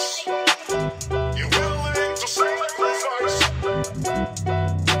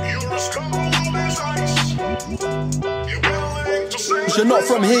 You're not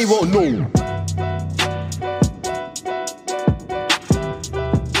from here, you won't know.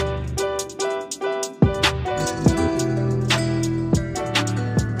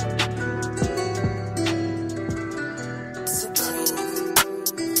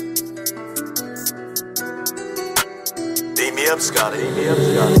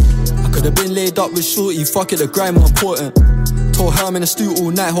 I could have been laid up with shorty, fuck it, the grind more important. Told her I'm in the stew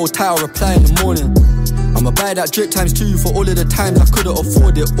all night, hold tight, I'll reply in the morning. I'ma buy that drip times 2 for all of the times I couldn't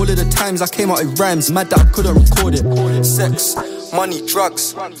afford it. All of the times I came out with rhymes, mad that I couldn't record it. Sex, money,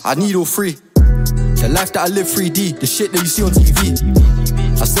 drugs, I need all 3. The life that I live 3D, the shit that you see on TV.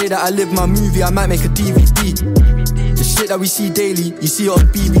 I say that I live my movie, I might make a DVD. The shit that we see daily, you see it on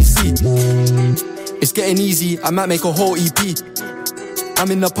BBC. It's getting easy, I might make a whole EP. I'm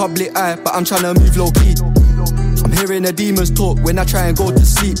in the public eye, but I'm tryna move low key. I'm hearing the demons talk when I try and go to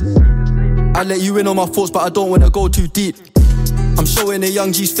sleep. I let you in on my thoughts, but I don't wanna go too deep. I'm showing the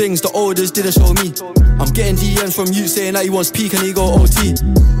young G's things the olders didn't show me. I'm getting DMs from you saying that he wants peak and he go OT.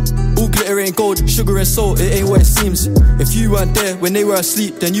 All glitter ain't gold, sugar and salt, it ain't what it seems. If you weren't there when they were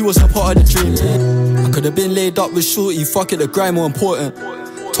asleep, then you wasn't part of the dream. I could've been laid up with shorty, fuck it, the grind more important.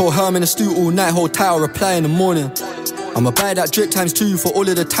 Told her I'm in the stew all night, hold tight, I'll reply in the morning. I'ma buy that drip times 2 for all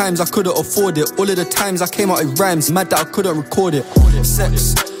of the times I couldn't afford it. All of the times I came out with rhymes, mad that I couldn't record it.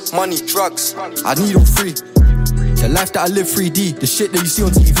 Sex, money, drugs, I need all three. The life that I live 3D, the shit that you see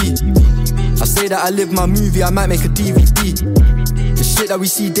on TV. I say that I live my movie, I might make a DVD. The shit that we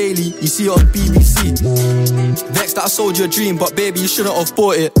see daily, you see it on BBC. Vexed that I sold you a dream, but baby you shouldn't have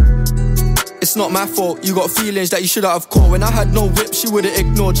bought it. It's not my fault, you got feelings that you should have caught. When I had no whip, she would've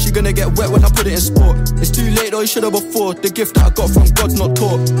ignored. She gonna get wet when I put it in sport. It's too late though, you should've before. The gift that I got from God's not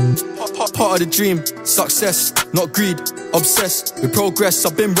taught. Part of the dream, success, not greed. Obsessed with progress,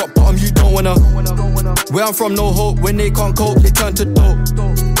 I've been rock bottom, you don't wanna. Where I'm from, no hope, when they can't cope, they turn to dope.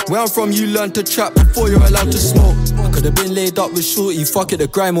 Where I'm from, you learn to trap before you're allowed to smoke. I could've been laid up with shorty, fuck it, the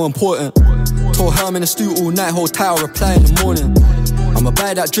grind more important. Told her I'm in the stew all night, hold tight, I'll reply in the morning. I'ma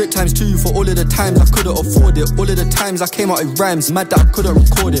buy that drip times 2 for all of the times I couldn't afford it. All of the times I came out with rhymes, mad that I couldn't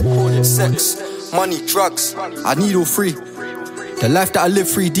record it. Sex, money, drugs, I need all three. The life that I live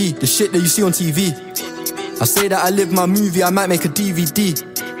 3D, the shit that you see on TV. I say that I live my movie, I might make a DVD.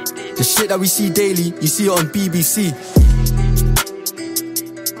 The shit that we see daily, you see it on BBC.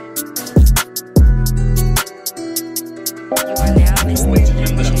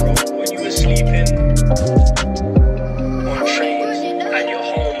 When you were sleeping on trains and you're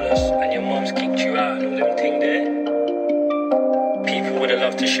homeless and your mum's kicked you out and all them thing there, people would have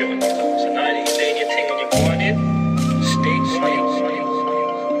loved to shit on you. So now that you're doing your thing and you're going in, stay.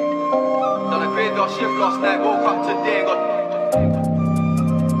 Done a graveyard shift last night, woke up today and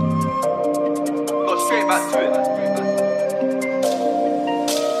got straight back to it.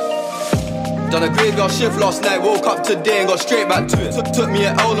 Done a graveyard shift last night, woke up today and got straight back to it. Took me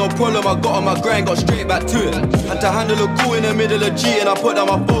an L, no problem, I got on my grind, got straight back to it. Had to handle a call in the middle of G and I put down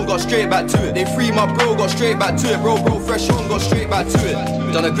my phone, got straight back to it. They free my bro, got straight back to it. Bro, fresh on, got straight back to it.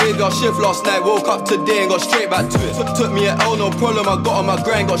 Done a graveyard shift last night, woke up today and got straight back to it. Took me an L, no problem, I got on my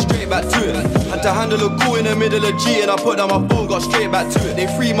grind, got straight back to it. Had to handle a call in the middle of G and I put down my phone, got straight back to it. They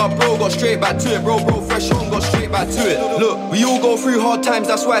free my bro, got straight back to it. Bro, fresh on, got straight back to it. Look, we all go through hard times,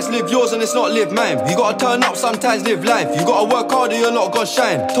 that's why it's live yours and it's not live mine. You gotta turn up, sometimes live life. You gotta work harder, you're not gonna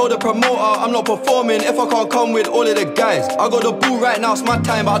shine. Told the promoter I'm not performing if I can't come with all of the guys. I got the ball right now, it's my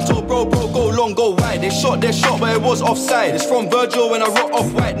time. But I told bro, go long, go wide. They shot their shot, but it was offside. It's from Virgil when I rock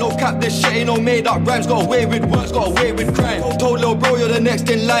off white. No cap, this shit ain't no made up rhymes. Got away with words, got away with crime. Told little bro you're the next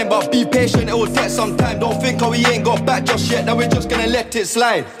in line, but be patient, it will take some time. Don't think how we ain't got back just yet, now we're just gonna let it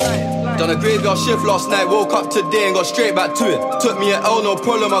slide. Done a graveyard shift last night, woke up today and got straight back to it. Took me an L, no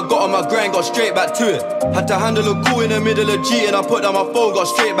problem, I got on my grind, got straight back to it. Had to handle a call in the middle of G and I put down my phone, got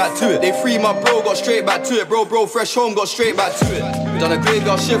straight back to it. They free my bro, got straight back to it. Bro, fresh home, got straight back to it. Done a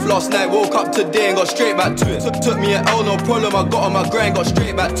graveyard shift last night, woke up today and got straight back to it. Took me an L, no problem, I got on my grind, got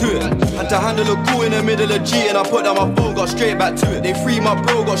straight back to it. Had to handle a call in the middle of G and I put down my phone, got straight back to it. They free my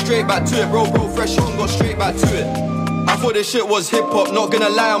bro, got straight back to it. Bro, fresh home, got straight back to it. I thought this shit was hip-hop, not gonna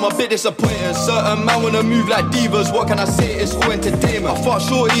lie, I'm a bit disappointed. Certain man wanna move like divas, what can I say, it's all entertainment. I fucked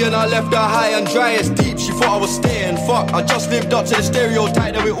shorty and I left her high and dry as deep, she thought I was staying. Fuck, I just lived up to the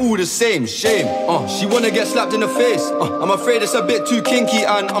stereotype that we're all the same, shame. She wanna get slapped in the face, I'm afraid it's a bit too kinky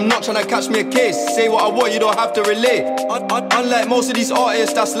and I'm not trying to catch me a case. Say what I want, you don't have to relate. Unlike most of these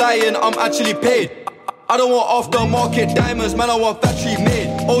artists that's lying, I'm actually paid. I don't want aftermarket diamonds, man, I want factory made.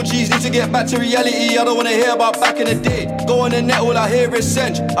 OGs need to get back to reality, I don't wanna hear about back in the day. Go on the net, all I hear is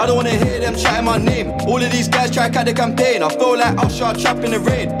Sench, I don't wanna hear them chatting my name. All of these guys try to cut the campaign, I feel like Usher trapped in the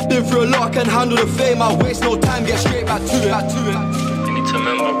rain. Been through a lot, I can handle the fame, I waste no time, get straight back to it. You need to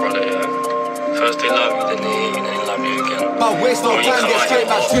remember, brother, yeah. First they love you, then they hate you, then they love you again. I waste no time, get straight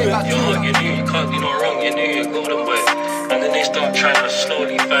back to it. You knew you can't, you're not wrong, you knew you're golden boy. And then they start trying to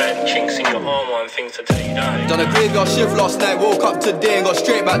slowly find chinks in your armor and things to tell you down. Done a graveyard shift last night, woke up today and got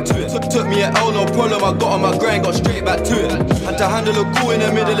straight back to it. Took me an L, no problem, I got on my grind, got straight back to it. Had to handle a call in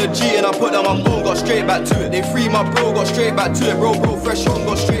the middle of G and I put down my phone, got straight back to it. They free my bro, got straight back to it. Bro, fresh on,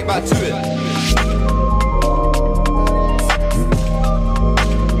 got straight back to it.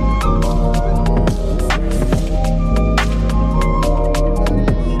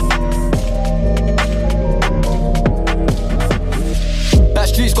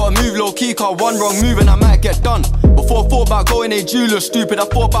 Streets gotta move low key, car one wrong move and I might get done. Before I thought about going a jeweler stupid, I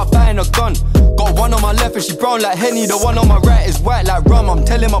thought about buying a gun. Got got one on my left and she brown like Henny. The one on my right is white like rum. I'm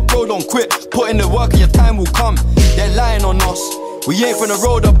telling my bro don't quit, put in the work and your time will come. They're lying on us. We ain't from the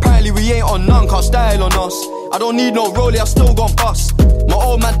road, apparently we ain't on none. Can't style on us. I don't need no rollie, I still gon' bust. My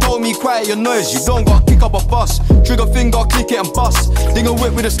old man told me quiet your noise, you don't gotta kick up a fuss. Trigger finger, click it and bust. Ding a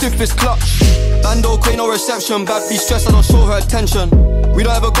whip with the stiffest clutch. Bando, queen, no reception. Bad be stressed, I don't show her attention. We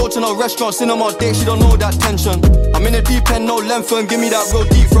don't ever go to no restaurant, cinema date, she don't know that tension. I'm in the deep end, no length, and give me that real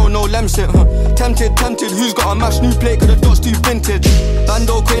deep throw, no lemsit. Tempted, who's got a mash new plate, cause the dot's too vintage.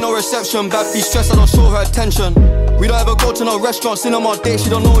 Bando, queen, no reception. Bad be stressed, I don't show her attention. We don't ever go to no restaurant, cinema date, she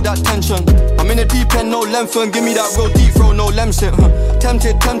don't know that tension. I'm in the deep end, no length, and give me that real deep throw, no lemsit.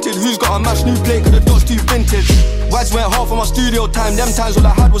 Tempted, who's got a mash new plate, cause the dot's too vintage. Wads went half of my studio time, them times all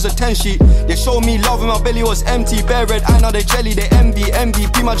I had was a 10 sheet. They showed me love when my belly was empty, bare red eye, now they jelly, they envy,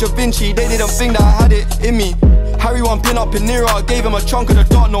 MVP, my Da Vinci, they didn't think that I had it in me. Harry one pin up in Nero, I gave him a chunk of the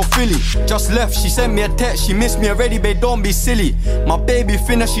dark, no Philly. Just left, she sent me a text, she missed me already, babe, don't be silly. My baby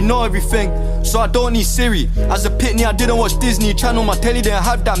finna, she know everything, so I don't need Siri. As a pitney, I didn't watch Disney Channel, my telly didn't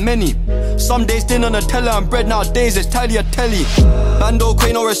have that many. Some days dinner Nutella and bread, nowadays it's telly. Bando,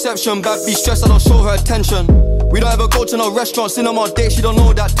 queen, no reception, bad be stressed, I don't show her attention. We don't ever go to no restaurant, cinema date, she don't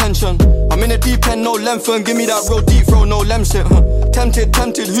know that tension. I'm in the deep end, no length, and give me that real deep throw, no lemsit. Tempted,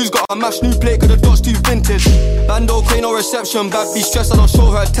 who's got a mash new plate, cause the dot's too vintage. Bando, queen, no reception, bad be stressed, I don't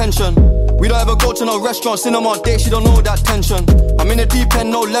show her attention. We don't ever go to no restaurant, cinema date, she don't know that tension. I'm in the deep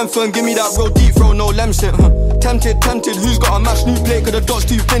end, no length, and give me that real deep throw, no lemsit. Tempted, who's got a mash new plate, cause the dot's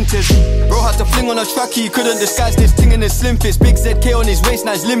too vintage. Bro had to fling on a track, he couldn't disguise this thing in his slim fist. Big ZK on his waist,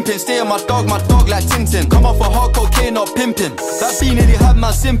 nice limping. Stay on my dog like Tintin. Come off a hard cocaine, not pimping. That beat nearly had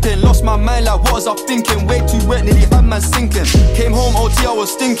man simping. Lost my mind like what was I thinking? Way too wet, nearly had man sinking. Came home OT, I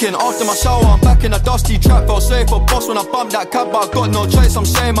was stinking. After my shower, I'm back in a dusty trap. Felt sorry for boss when I bumped that cab, but I got no choice, I'm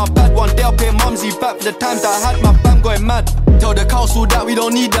sharing my bad. One day I'll pay mumsy back for the times that I had my fam going mad. Tell the council that we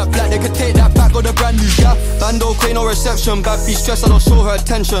don't need that flat, they could take that back or the brand new gap. Bando, queen, no reception, bad be stressed, I don't show her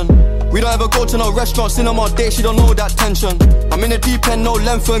attention. We don't ever go to no restaurant, cinema date, she don't know that tension. I'm in the deep end, no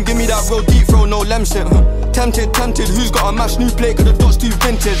length, and give me that real deep throw, no lemsit. Tempted, who's got a mash new plate, cause the dot's too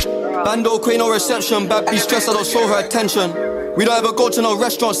vintage. Bando, queen, no reception, bad be stressed, I don't show her attention. We don't ever go to no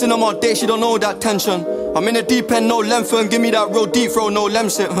restaurant, cinema date, she don't know that tension. I'm in the deep end, no length, and give me that real deep throw, no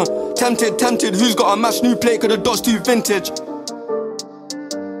lemsit. Tempted, who's got a mash new plate, cause the dot's too vintage.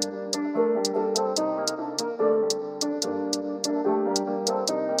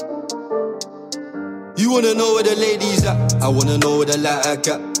 You wanna know where the ladies at? I wanna know where the like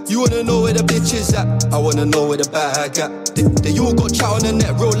at. You wanna know where the bitches at? I wanna know where the bag at. They all got chat on the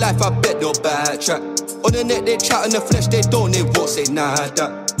net, real life, I bet they'll backtrack. On the net they chat, in the flesh they don't, they won't say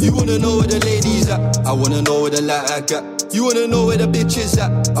nada. You wanna know where the ladies at? I wanna know where the like at. You wanna know where the bitches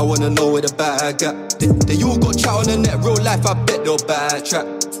at? I wanna know where the bag at. They all got chat on the net, real life, I bet they'll backtrack.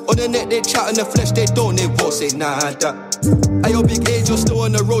 On the net they chat, in the flesh they don't, they won't say nada. At your big age, you're still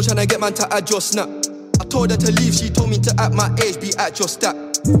on the road trying to get man to add your snap. I told her to leave, she told me to at my age, be at your stat.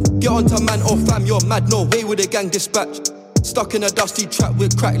 Get on to man or fam, you're mad, no way with the gang dispatch. Stuck in a dusty trap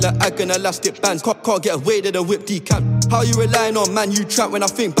with crack like ag and elastic bands. Can't get away to the whip decamp. How you relying on man, you tramp? When I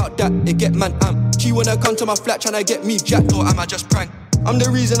think about that, it get man amp. She wanna come to my flat tryna get me jacked, or am I just prank? I'm the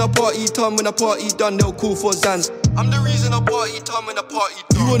reason a party done, when a party done, they'll call for Zans. I'm the reason a party done, when a party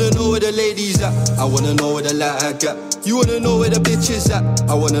done. You wanna know where the ladies at? I wanna know where the like at. You wanna know where the bitches at?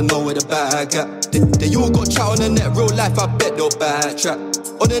 I wanna know where the bag at. They all got chat on the net, real life, I bet they'll backtrack.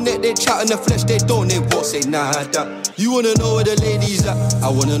 On the net they chat, in the flesh they don't, they won't say nada. You wanna know where the ladies at? I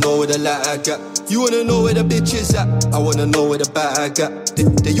wanna know where the like at. You wanna know where the bitches at? I wanna know where the bag at.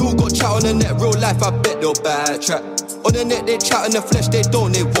 They all got chat on the net, real life, I bet they'll backtrack. On the net they chat, in the flesh they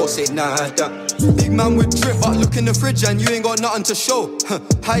don't, they won't say nada. Big man with drip, but look in the fridge and you ain't got nothing to show.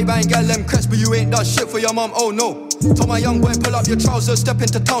 High bang gal them crest, but you ain't done shit for your mum, oh no. Told my young boy pull up your trousers, step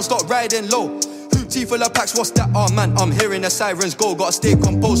into town, start riding low. Hoopty full of packs, what's that? Oh man, I'm hearing the sirens go. Gotta stay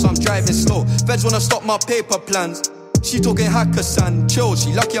composed, so I'm driving slow. Feds wanna stop my paper plans. She talking Hakkasan, chill,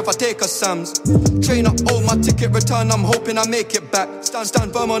 she lucky if I take her Sam's. Train up, oh my ticket return, I'm hoping I make it back.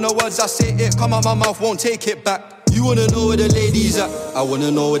 Stand firm on the words I say, it come out my mouth, won't take it back. You wanna know where the ladies at? I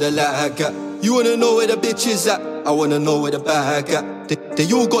wanna know where the like at. You wanna know where the bitches at? I wanna know where the bag at.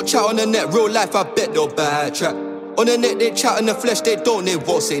 They all got chat on the net, real life, I bet they'll backtrack. On the net they chat, in the flesh they don't, they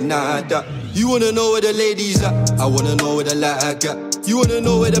won't say nada. You wanna know where the ladies at? I wanna know where the like at. You wanna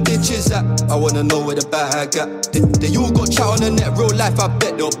know where the bitches at? I wanna know where the bag at. They all got chat on the net, real life, I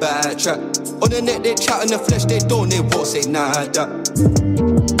bet they'll backtrack. On the net they chat, in the flesh they don't, they won't say nada.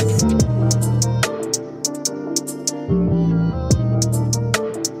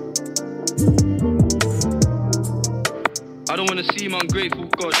 wanna seem ungrateful,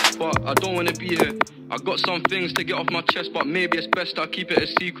 God, but I don't wanna be here. I got some things to get off my chest, but maybe it's best I keep it a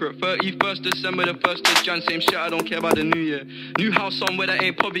secret. 31st December, the 1st of Jan, same shit, I don't care about the new year. New house somewhere that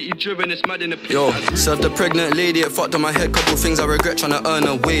ain't poverty driven, it's mad in the pit. Yo, served the pregnant lady, it fucked on my head. Couple things I regret, trying to earn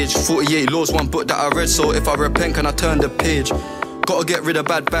a wage. 48 laws, one book that I read, so if I repent, can I turn the page? Gotta get rid of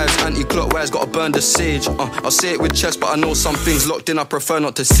bad vibes, anti-clockwise, gotta burn the sage. I'll say it with chest, but I know some things locked in, I prefer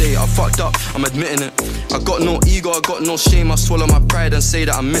not to say. I fucked up, I'm admitting it. I got no ego, I got no shame, I swallow my pride and say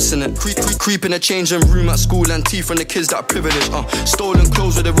that I'm missing it. Creep in the changing room at school and tea from the kids that are privileged. Stolen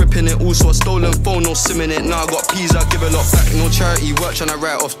clothes with a rip in it, also a stolen phone, no sim in it. Now I got peas, I give a lot back. No charity work, trying to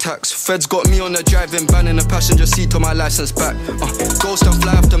write off tax. Feds got me on the driving ban in the passenger seat to my license back. Ghost and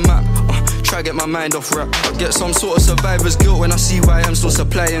fly off the map. Try get my mind off rap. I get some sort of survivor's guilt when I see why I'm still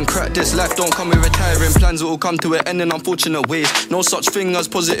supplying crack. This life don't come with retiring plans, it will come to an end in unfortunate ways. No such thing as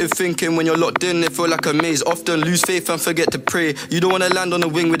positive thinking. When you're locked in, it feel like a maze. Often lose faith and forget to pray. You don't wanna land on the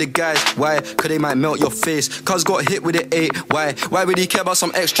wing with the guys. Why? Cause they might melt your face. Cuz got hit with it 8. Why? Why would he care about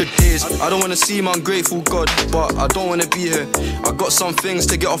some extra days? I don't wanna seem ungrateful, God, but I don't wanna be here. I got some things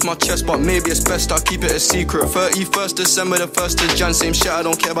to get off my chest, but maybe it's best I keep it a secret. 31st December, the 1st of Jan, same shit, I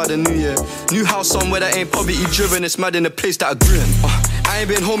don't care about the new year. New house somewhere that ain't poverty driven, it's mad in the place that I grew in. I ain't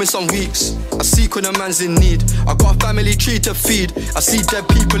been home in some weeks. I seek when a man's in need. I got a family tree to feed. I see dead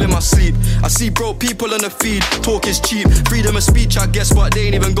people in my sleep. I see broke people on the feed. Talk is cheap, freedom of speech, I guess, but they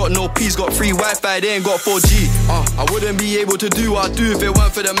ain't even got no peace. Got free Wi-Fi, they ain't got 4G. I wouldn't be able to do what I do if it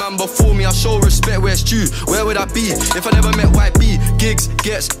weren't for the man before me. I show respect where it's due. Where would I be if I never met YB? Gigs,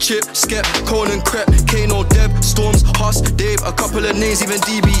 Gets, Chip, Skep, Conan, Crep, Kano, Deb, Storms, Huss, Dave, a couple of names, even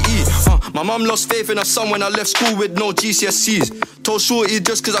DBE. My mum lost faith in her son when I left school with no GCSEs. Told Shorty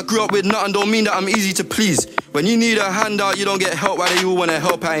just cause I grew up with nothing don't mean that I'm easy to please. When you need a handout, you don't get help. Why they all wanna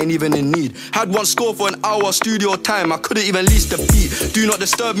help, I ain't even in need. Had one score for an hour studio time, I couldn't even lease the beat. Do not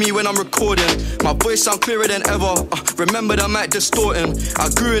disturb me when I'm recording. My voice sound clearer than ever. Remember the mic distorting. I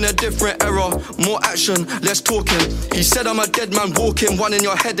grew in a different era. More action, less talking. He said I'm a dead man walking. One in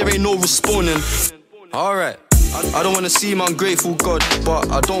your head, there ain't no responding. Alright. I don't wanna seem ungrateful, God, but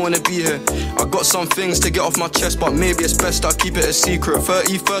I don't wanna be here. I got some things to get off my chest, but maybe it's best I keep it a secret.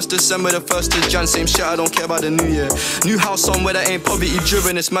 31st December, the 1st of Jan, same shit, I don't care about the new year. New house somewhere that ain't poverty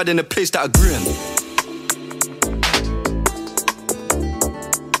driven, it's mad in the place that I grew in.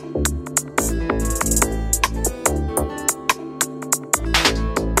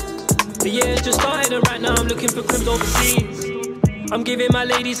 The year's just started and right now I'm looking for cribs overseas. I'm giving my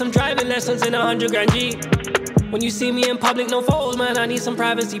lady some driving lessons in a 100 grand Jeep. When you see me in public, no photos, man, I need some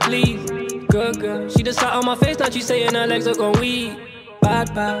privacy, please. Good girl, she just sat on my face, now she saying her legs are gon' weak.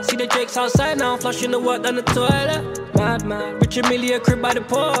 Bad, bad, see the Jake's outside now, flushing the work down the toilet. Mad, mad, rich and Millie a crib by the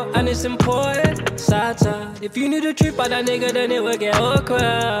port, and it's important. Sad, sad, if you knew the truth about that nigga, then it would get awkward.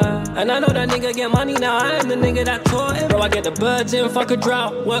 And I know that nigga get money now, I am the nigga that taught him. Bro, I get the birds in, fuck a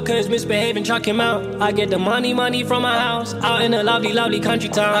drought. Workers misbehaving, chuck him out. I get the money from my house, out in a lovely, lovely country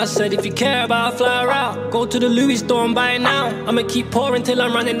town. I said if you care about a fly out, go to the Louis store and buy it now. I'ma keep pouring till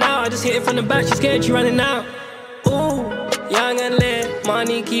I'm running out. I just hit it from the back, she scared she running out. Ooh, young and lit,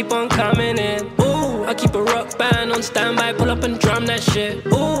 money keep on coming in. Ooh, I keep a rock band on standby, pull up and drum that shit.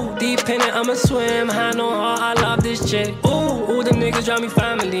 Ooh, deep in it, I'ma swim, hand on heart, I love this chick. Ooh, all the niggas drive me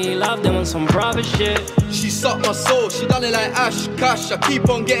family, love them on some brother shit. She sucked my soul, she done it like Ash Cash. I keep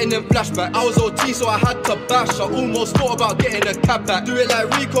on getting them flashbacks. I was OT so I had to bash. I almost thought about getting a cab back. Do it like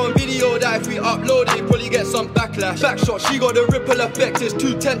Rico on video that if we upload it, probably get some backlash. Backshot, she got the ripple effect. It's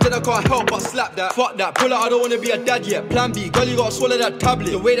too tempting, I can't help but slap that. Fuck that, pull out, I don't wanna be a dad yet. Plan B, girl you gotta swallow that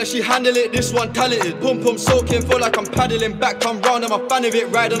tablet. The way that she handle it, this one talented. Pum pum soaking, feel like I'm paddling. Back come round, I'm a fan of it.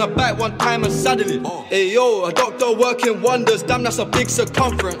 Ride on a bike one time and saddle it. Hey yo, a doctor working wonders. Damn, that's a big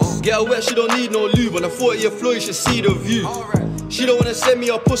circumference. Get her wet, she don't need no lube. On the 40th floor, you should see the view. She don't wanna send me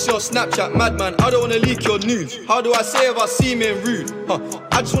a pussy on Snapchat, madman. I don't wanna leak your news. How do I say if I seem in rude?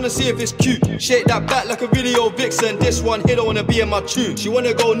 I just wanna see if it's cute. Shake that back like a video vixen. This one here don't wanna be in my tune. She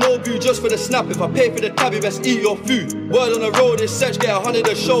wanna go no boo just for the snap. If I pay for the tab, you best eat your food. Word on the road, this search get 100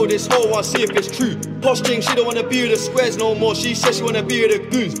 a show. This whole one see if it's true. Posh thing, she don't wanna be with the squares no more. She says she wanna be with the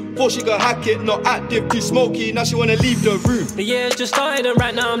goons. Before she could hack it, not active, too smoky. Now she wanna leave the room. The year's just started and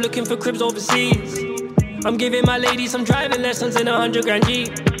right now I'm looking for cribs overseas. I'm giving my lady some driving lessons in a 100 grand Jeep.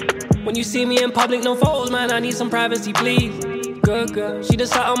 When you see me in public, no photos, man, I need some privacy, please. Good girl, she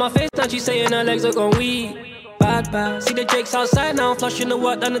just sat on my face, now she saying her legs are gon' weak. Bad, bad, see the Jake's outside now, flushing the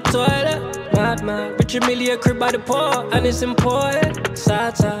work down the toilet. Mad, mad, rich and Millie a crib by the port, and it's important.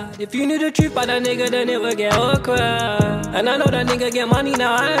 Sad, sad, if you knew the truth about that nigga, then it would get awkward. And I know that nigga get money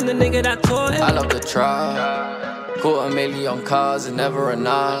now, I am the nigga that taught him. I love the tribe. 250,000 cars and never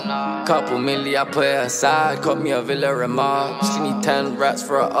enough. Couple milli, I put it aside. Got me a villa in Mars. She need 10 rats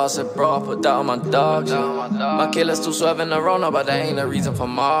for a ass and bro. I put that on my dogs. My killer's still swerving around, but that ain't a reason for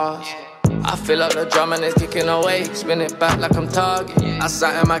Mars. I feel like the drum and it's kicking away. Spin it back like I'm Target. I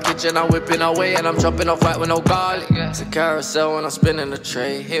sat in my kitchen, I'm whipping away, and I'm chopping off white with no garlic. It's a carousel when I'm spinning the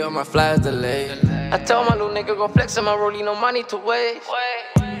tray. Here on my flies delayed. I tell my little nigga go flex on my rollie, no money to waste.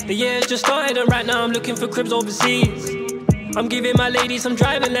 The year just started and right now I'm looking for cribs overseas. I'm giving my lady some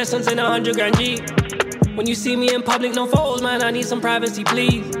driving lessons in 100 grand Jeep. When you see me in public, no photos, man, I need some privacy,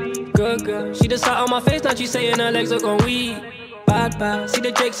 please. Good girl, she just sat on my face, now she saying her legs are gon' weak. Bad, bad, see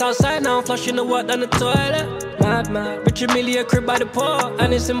the Jakes outside now, I'm flushing the water down the toilet. Mad, mad, Richard Millie a crib by the port,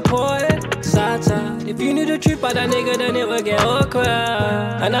 and it's important. Sad, sad, if you knew the truth about that nigga, then it would get awkward.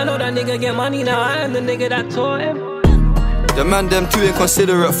 And I know that nigga get money now, I am the nigga that taught him. The man them too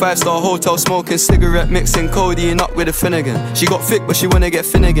inconsiderate, 5-star hotel smoking cigarette, mixing codeine up with a Finnegan. She got thick but she wanna get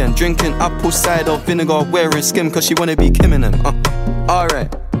thin again, drinking apple cider vinegar, wearing skim cause she wanna be Kim and them.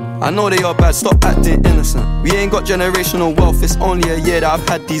 Alright, I know they are bad, stop acting innocent. We ain't got generational wealth, it's only a year that I've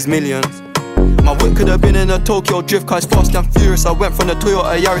had these millions. My whip could have been in a Tokyo drift car, it's fast and furious. I went from the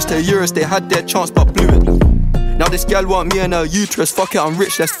Toyota Yaris to Urus, they had their chance but blew it. Now this gal want me and her uterus, fuck it, I'm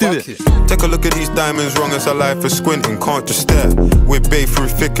rich, let's do it. Take a look at these diamonds, wrong as her life is squinting, can't just stare. We're bae through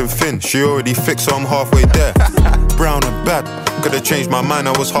thick and thin, she already fixed so I'm halfway there. Brown and bad, could've changed my mind,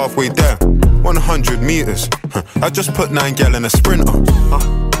 I was halfway there. 100 meters, I just put 9 gal in a Sprinter.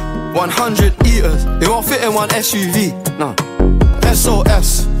 100 eaters, they won't fit in one SUV, nah.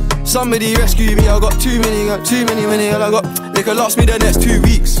 SOS, somebody rescue me, I got too many, I got, they could last me the next 2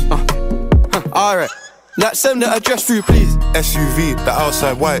 weeks. Alright. Like send the address through please. SUV, the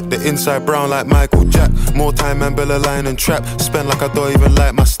outside white, the inside brown like Michael Jack. More time and Bella line and trap. Spend like I don't even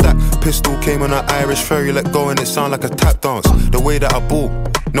like my stack. Pistol came on an Irish ferry, let go and it sound like a tap dance. The way that I bought,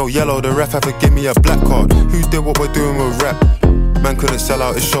 no yellow, the ref had to give me a black card. Who did what we're doing with rap? Man couldn't sell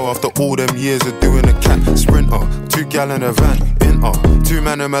out his show after all them years of doing a cat. Sprinter, 2 gal in a van, in 2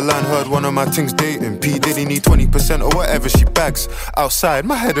 man in Milan, heard one of my things dating. P Diddy need 20% or whatever she bags. Outside,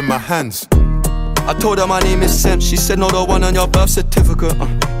 my head in my hands. I told her my name is Sense, she said no, the one on your birth certificate.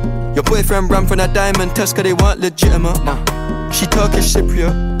 Your boyfriend ran from that diamond test cause they weren't legitimate. She Turkish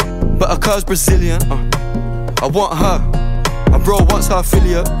Cypriot, but her car's Brazilian. I want her, my bro wants her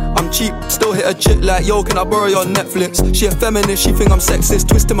affiliate. I'm cheap, still hit a chick like yo, can I borrow your Netflix? She a feminist, she think I'm sexist,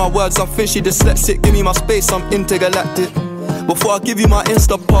 twisting my words, I think she dyslexic. Give me my space, I'm intergalactic. Before I give you my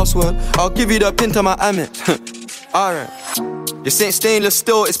Insta password, I'll give you the pin to my Amex. Alright, this ain't stainless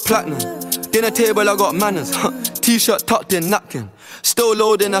steel, it's platinum. Dinner table, I got manners. T-shirt tucked in, napkin. Still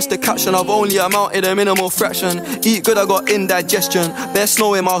loading, that's the caption. I've only amounted a minimal fraction. Eat good, I got indigestion. Bare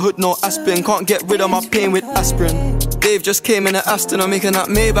snow in my hood, no aspirin. Can't get rid of my pain with aspirin. Dave just came in the Aston, I'm making that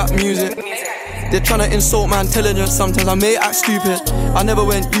Maybach music. They're tryna insult my intelligence, sometimes I may act stupid. I never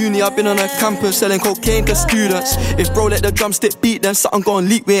went uni, I've been on a campus selling cocaine to students. If bro let the drumstick beat, then something gon'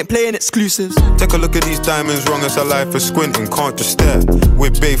 leak, we ain't playing exclusives. Take a look at these diamonds, wrong as her life is squinting, can't just stare.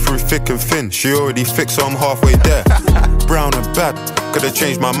 We're bae through thick and thin, she already fixed so I'm halfway there. Brown and bad, could've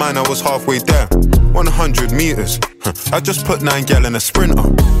changed my mind, I was halfway there. 100 meters, I just put 9 gal in a Sprinter.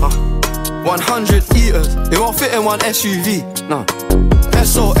 100 eaters, they won't fit in one SUV, nah.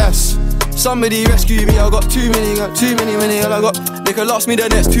 SOS, somebody rescue me, I got too many, I got, they could last me the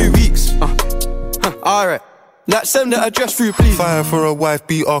next 2 weeks. Alright, like send the address through please. Fire for a wife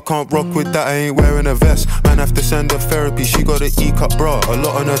beater, can't rock with that, I ain't wearing a vest. Man have to send her therapy, she got an E-cup bra, a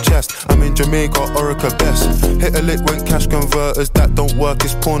lot on her chest. I'm in Jamaica, Orica best. Hit a lick when cash converters, that don't work,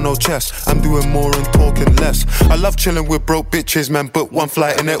 it's porno chess. I'm doing more and talking less. I love chilling with broke bitches, man, book one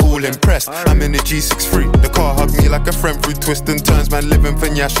flight and they're all impressed. I'm in the G63, the car hugged me like a friend through twists and turns. Man living for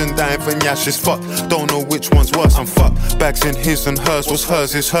Nyash and dying for Nyash is fucked. Don't know which one's worse, I'm fucked. Bags in his and hers, what's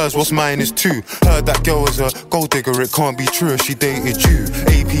hers is hers, what's mine is too. Heard that girl was a gold digger, it can't be true if she dated you.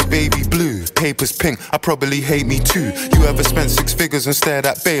 AP baby blue, papers pink, I probably hate me too. You ever spent 6 figures and stared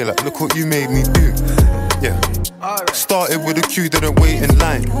at Bay like, look what you made me do. Yeah. Started with a queue, didn't wait in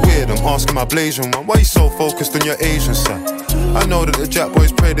line. Weird, I'm asking my Blasian one, why you so focused on your Asian side? I know that the Jack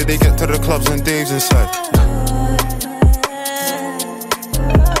boys pray that they get to the clubs and Dave's inside.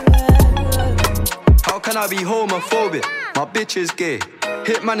 How can I be homophobic? My bitch is gay.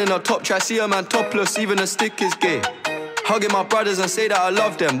 Hitman in a top try, see a man topless, even a stick is gay. Hugging my brothers and say that I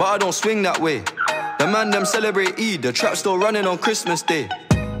love them, but I don't swing that way. The man them celebrate Eid, the trap still running on Christmas Day.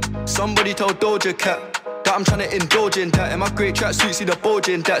 Somebody told Doja Cat, that I'm trying to indulge in that. In my great tracksuit, see the bulge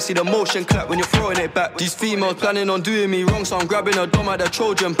in that. See the motion clap when you're throwing it back. These females planning on doing me wrong, so I'm grabbing a dome at the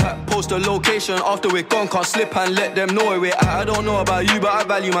Trojan pack. Post the location after we're gone, can't slip and let them know where we're at. I don't know about you, but I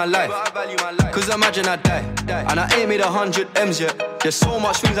value my life. Cause imagine I die, and I ain't made 100 M's yet. There's so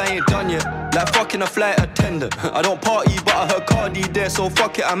much things I ain't done yet, like fucking a flight attendant. I don't party, but I heard Cardi there, so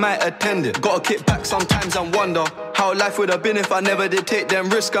fuck it, I might attend it. Gotta kick back sometimes and wonder how life would have been if I never did take them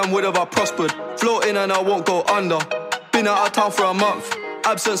risks, and would have I prospered. Floating and I won't go under. Been out of town for a month,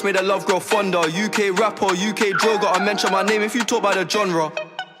 absence made the love grow fonder. UK rapper, UK drill, gotta mention my name if you talk about the genre.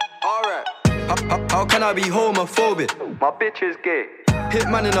 Alright, how can I be homophobic? My bitch is gay.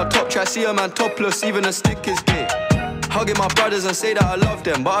 Hitman in a top try, see a man topless, even a stick is gay. Hugging my brothers and say that I love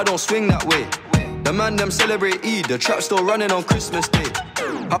them, but I don't swing that way. The man them celebrate Eid, the trap still running on Christmas Day.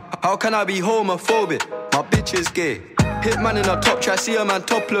 How can I be homophobic? My bitch is gay. Hitman in a top try, see a man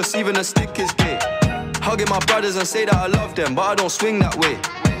topless, even a stick is gay. Hugging my brothers and say that I love them, but I don't swing that way.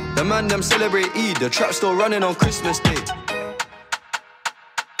 The man them celebrate Eid, the trap still running on Christmas Day.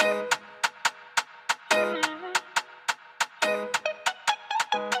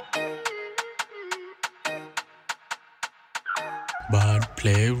 Bad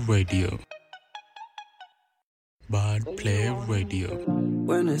Play Radio. Bad Play Radio.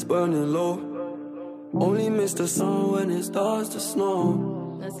 When it's burning low, only miss the sun when it starts to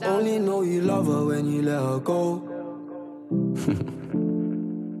snow. Only know you love her when you let her go.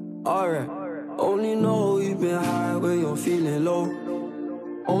 Alright. Only know you've been high when you're feeling low.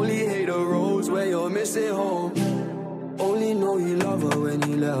 Only hate the roads where you're missing home. Only know you love her when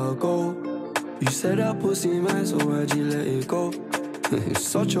you let her go. You said that pussy man, so why'd you let it go? You're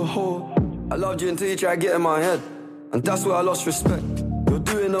such a whore. I loved you until you tried to get in my head, and that's where I lost respect. You're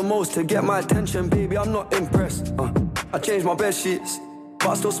doing the most to get my attention, baby, I'm not impressed. I changed my bed sheets, but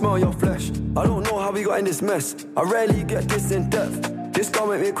I still smell your flesh. I don't know how we got in this mess. I rarely get this in depth. This gon'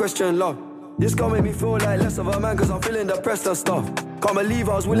 make me question love. This gon' make me feel like less of a man, cause I'm feeling depressed and stuff. Can't believe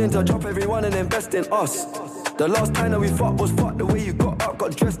I was willing to drop everyone and invest in us. The last time that we fucked was fucked. The way you got up,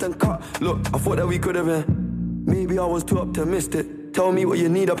 got dressed and cut. Look, I thought that we could have been. Maybe I was too optimistic. Tell me what you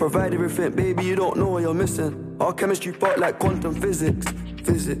need, I provide everything. Baby, you don't know what you're missing. Our chemistry fought like quantum physics.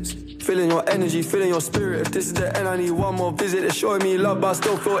 Feeling your energy, feeling your spirit. If this is the end, I need one more visit. It's showing me love, but I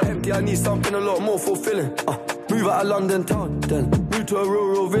still feel empty. I need something a lot more fulfilling. Move out of London town, then move to a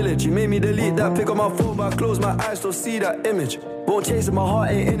rural village. You made me delete that pic on my phone, but I close my eyes, still see that image. Won't chase it, my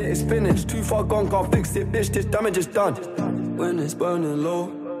heart ain't in it, it's finished. Too far gone, can't fix it, bitch, this damage is done. When it's burning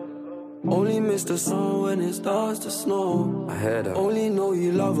low, only miss the sun when it starts to snow. I heard her. Only know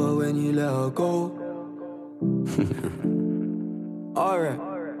you love her when you let her go. Alright.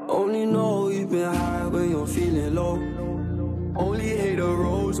 Only know you've been high when you're feeling low. Only hate the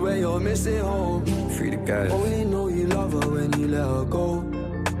roads where you're missing home. Free the guys. Only know you love her when you let her go.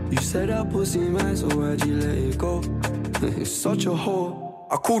 You said that pussy man, so why'd you let it go? It's such a whore.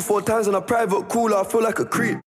 I called 4 times on a private call, I feel like a creep.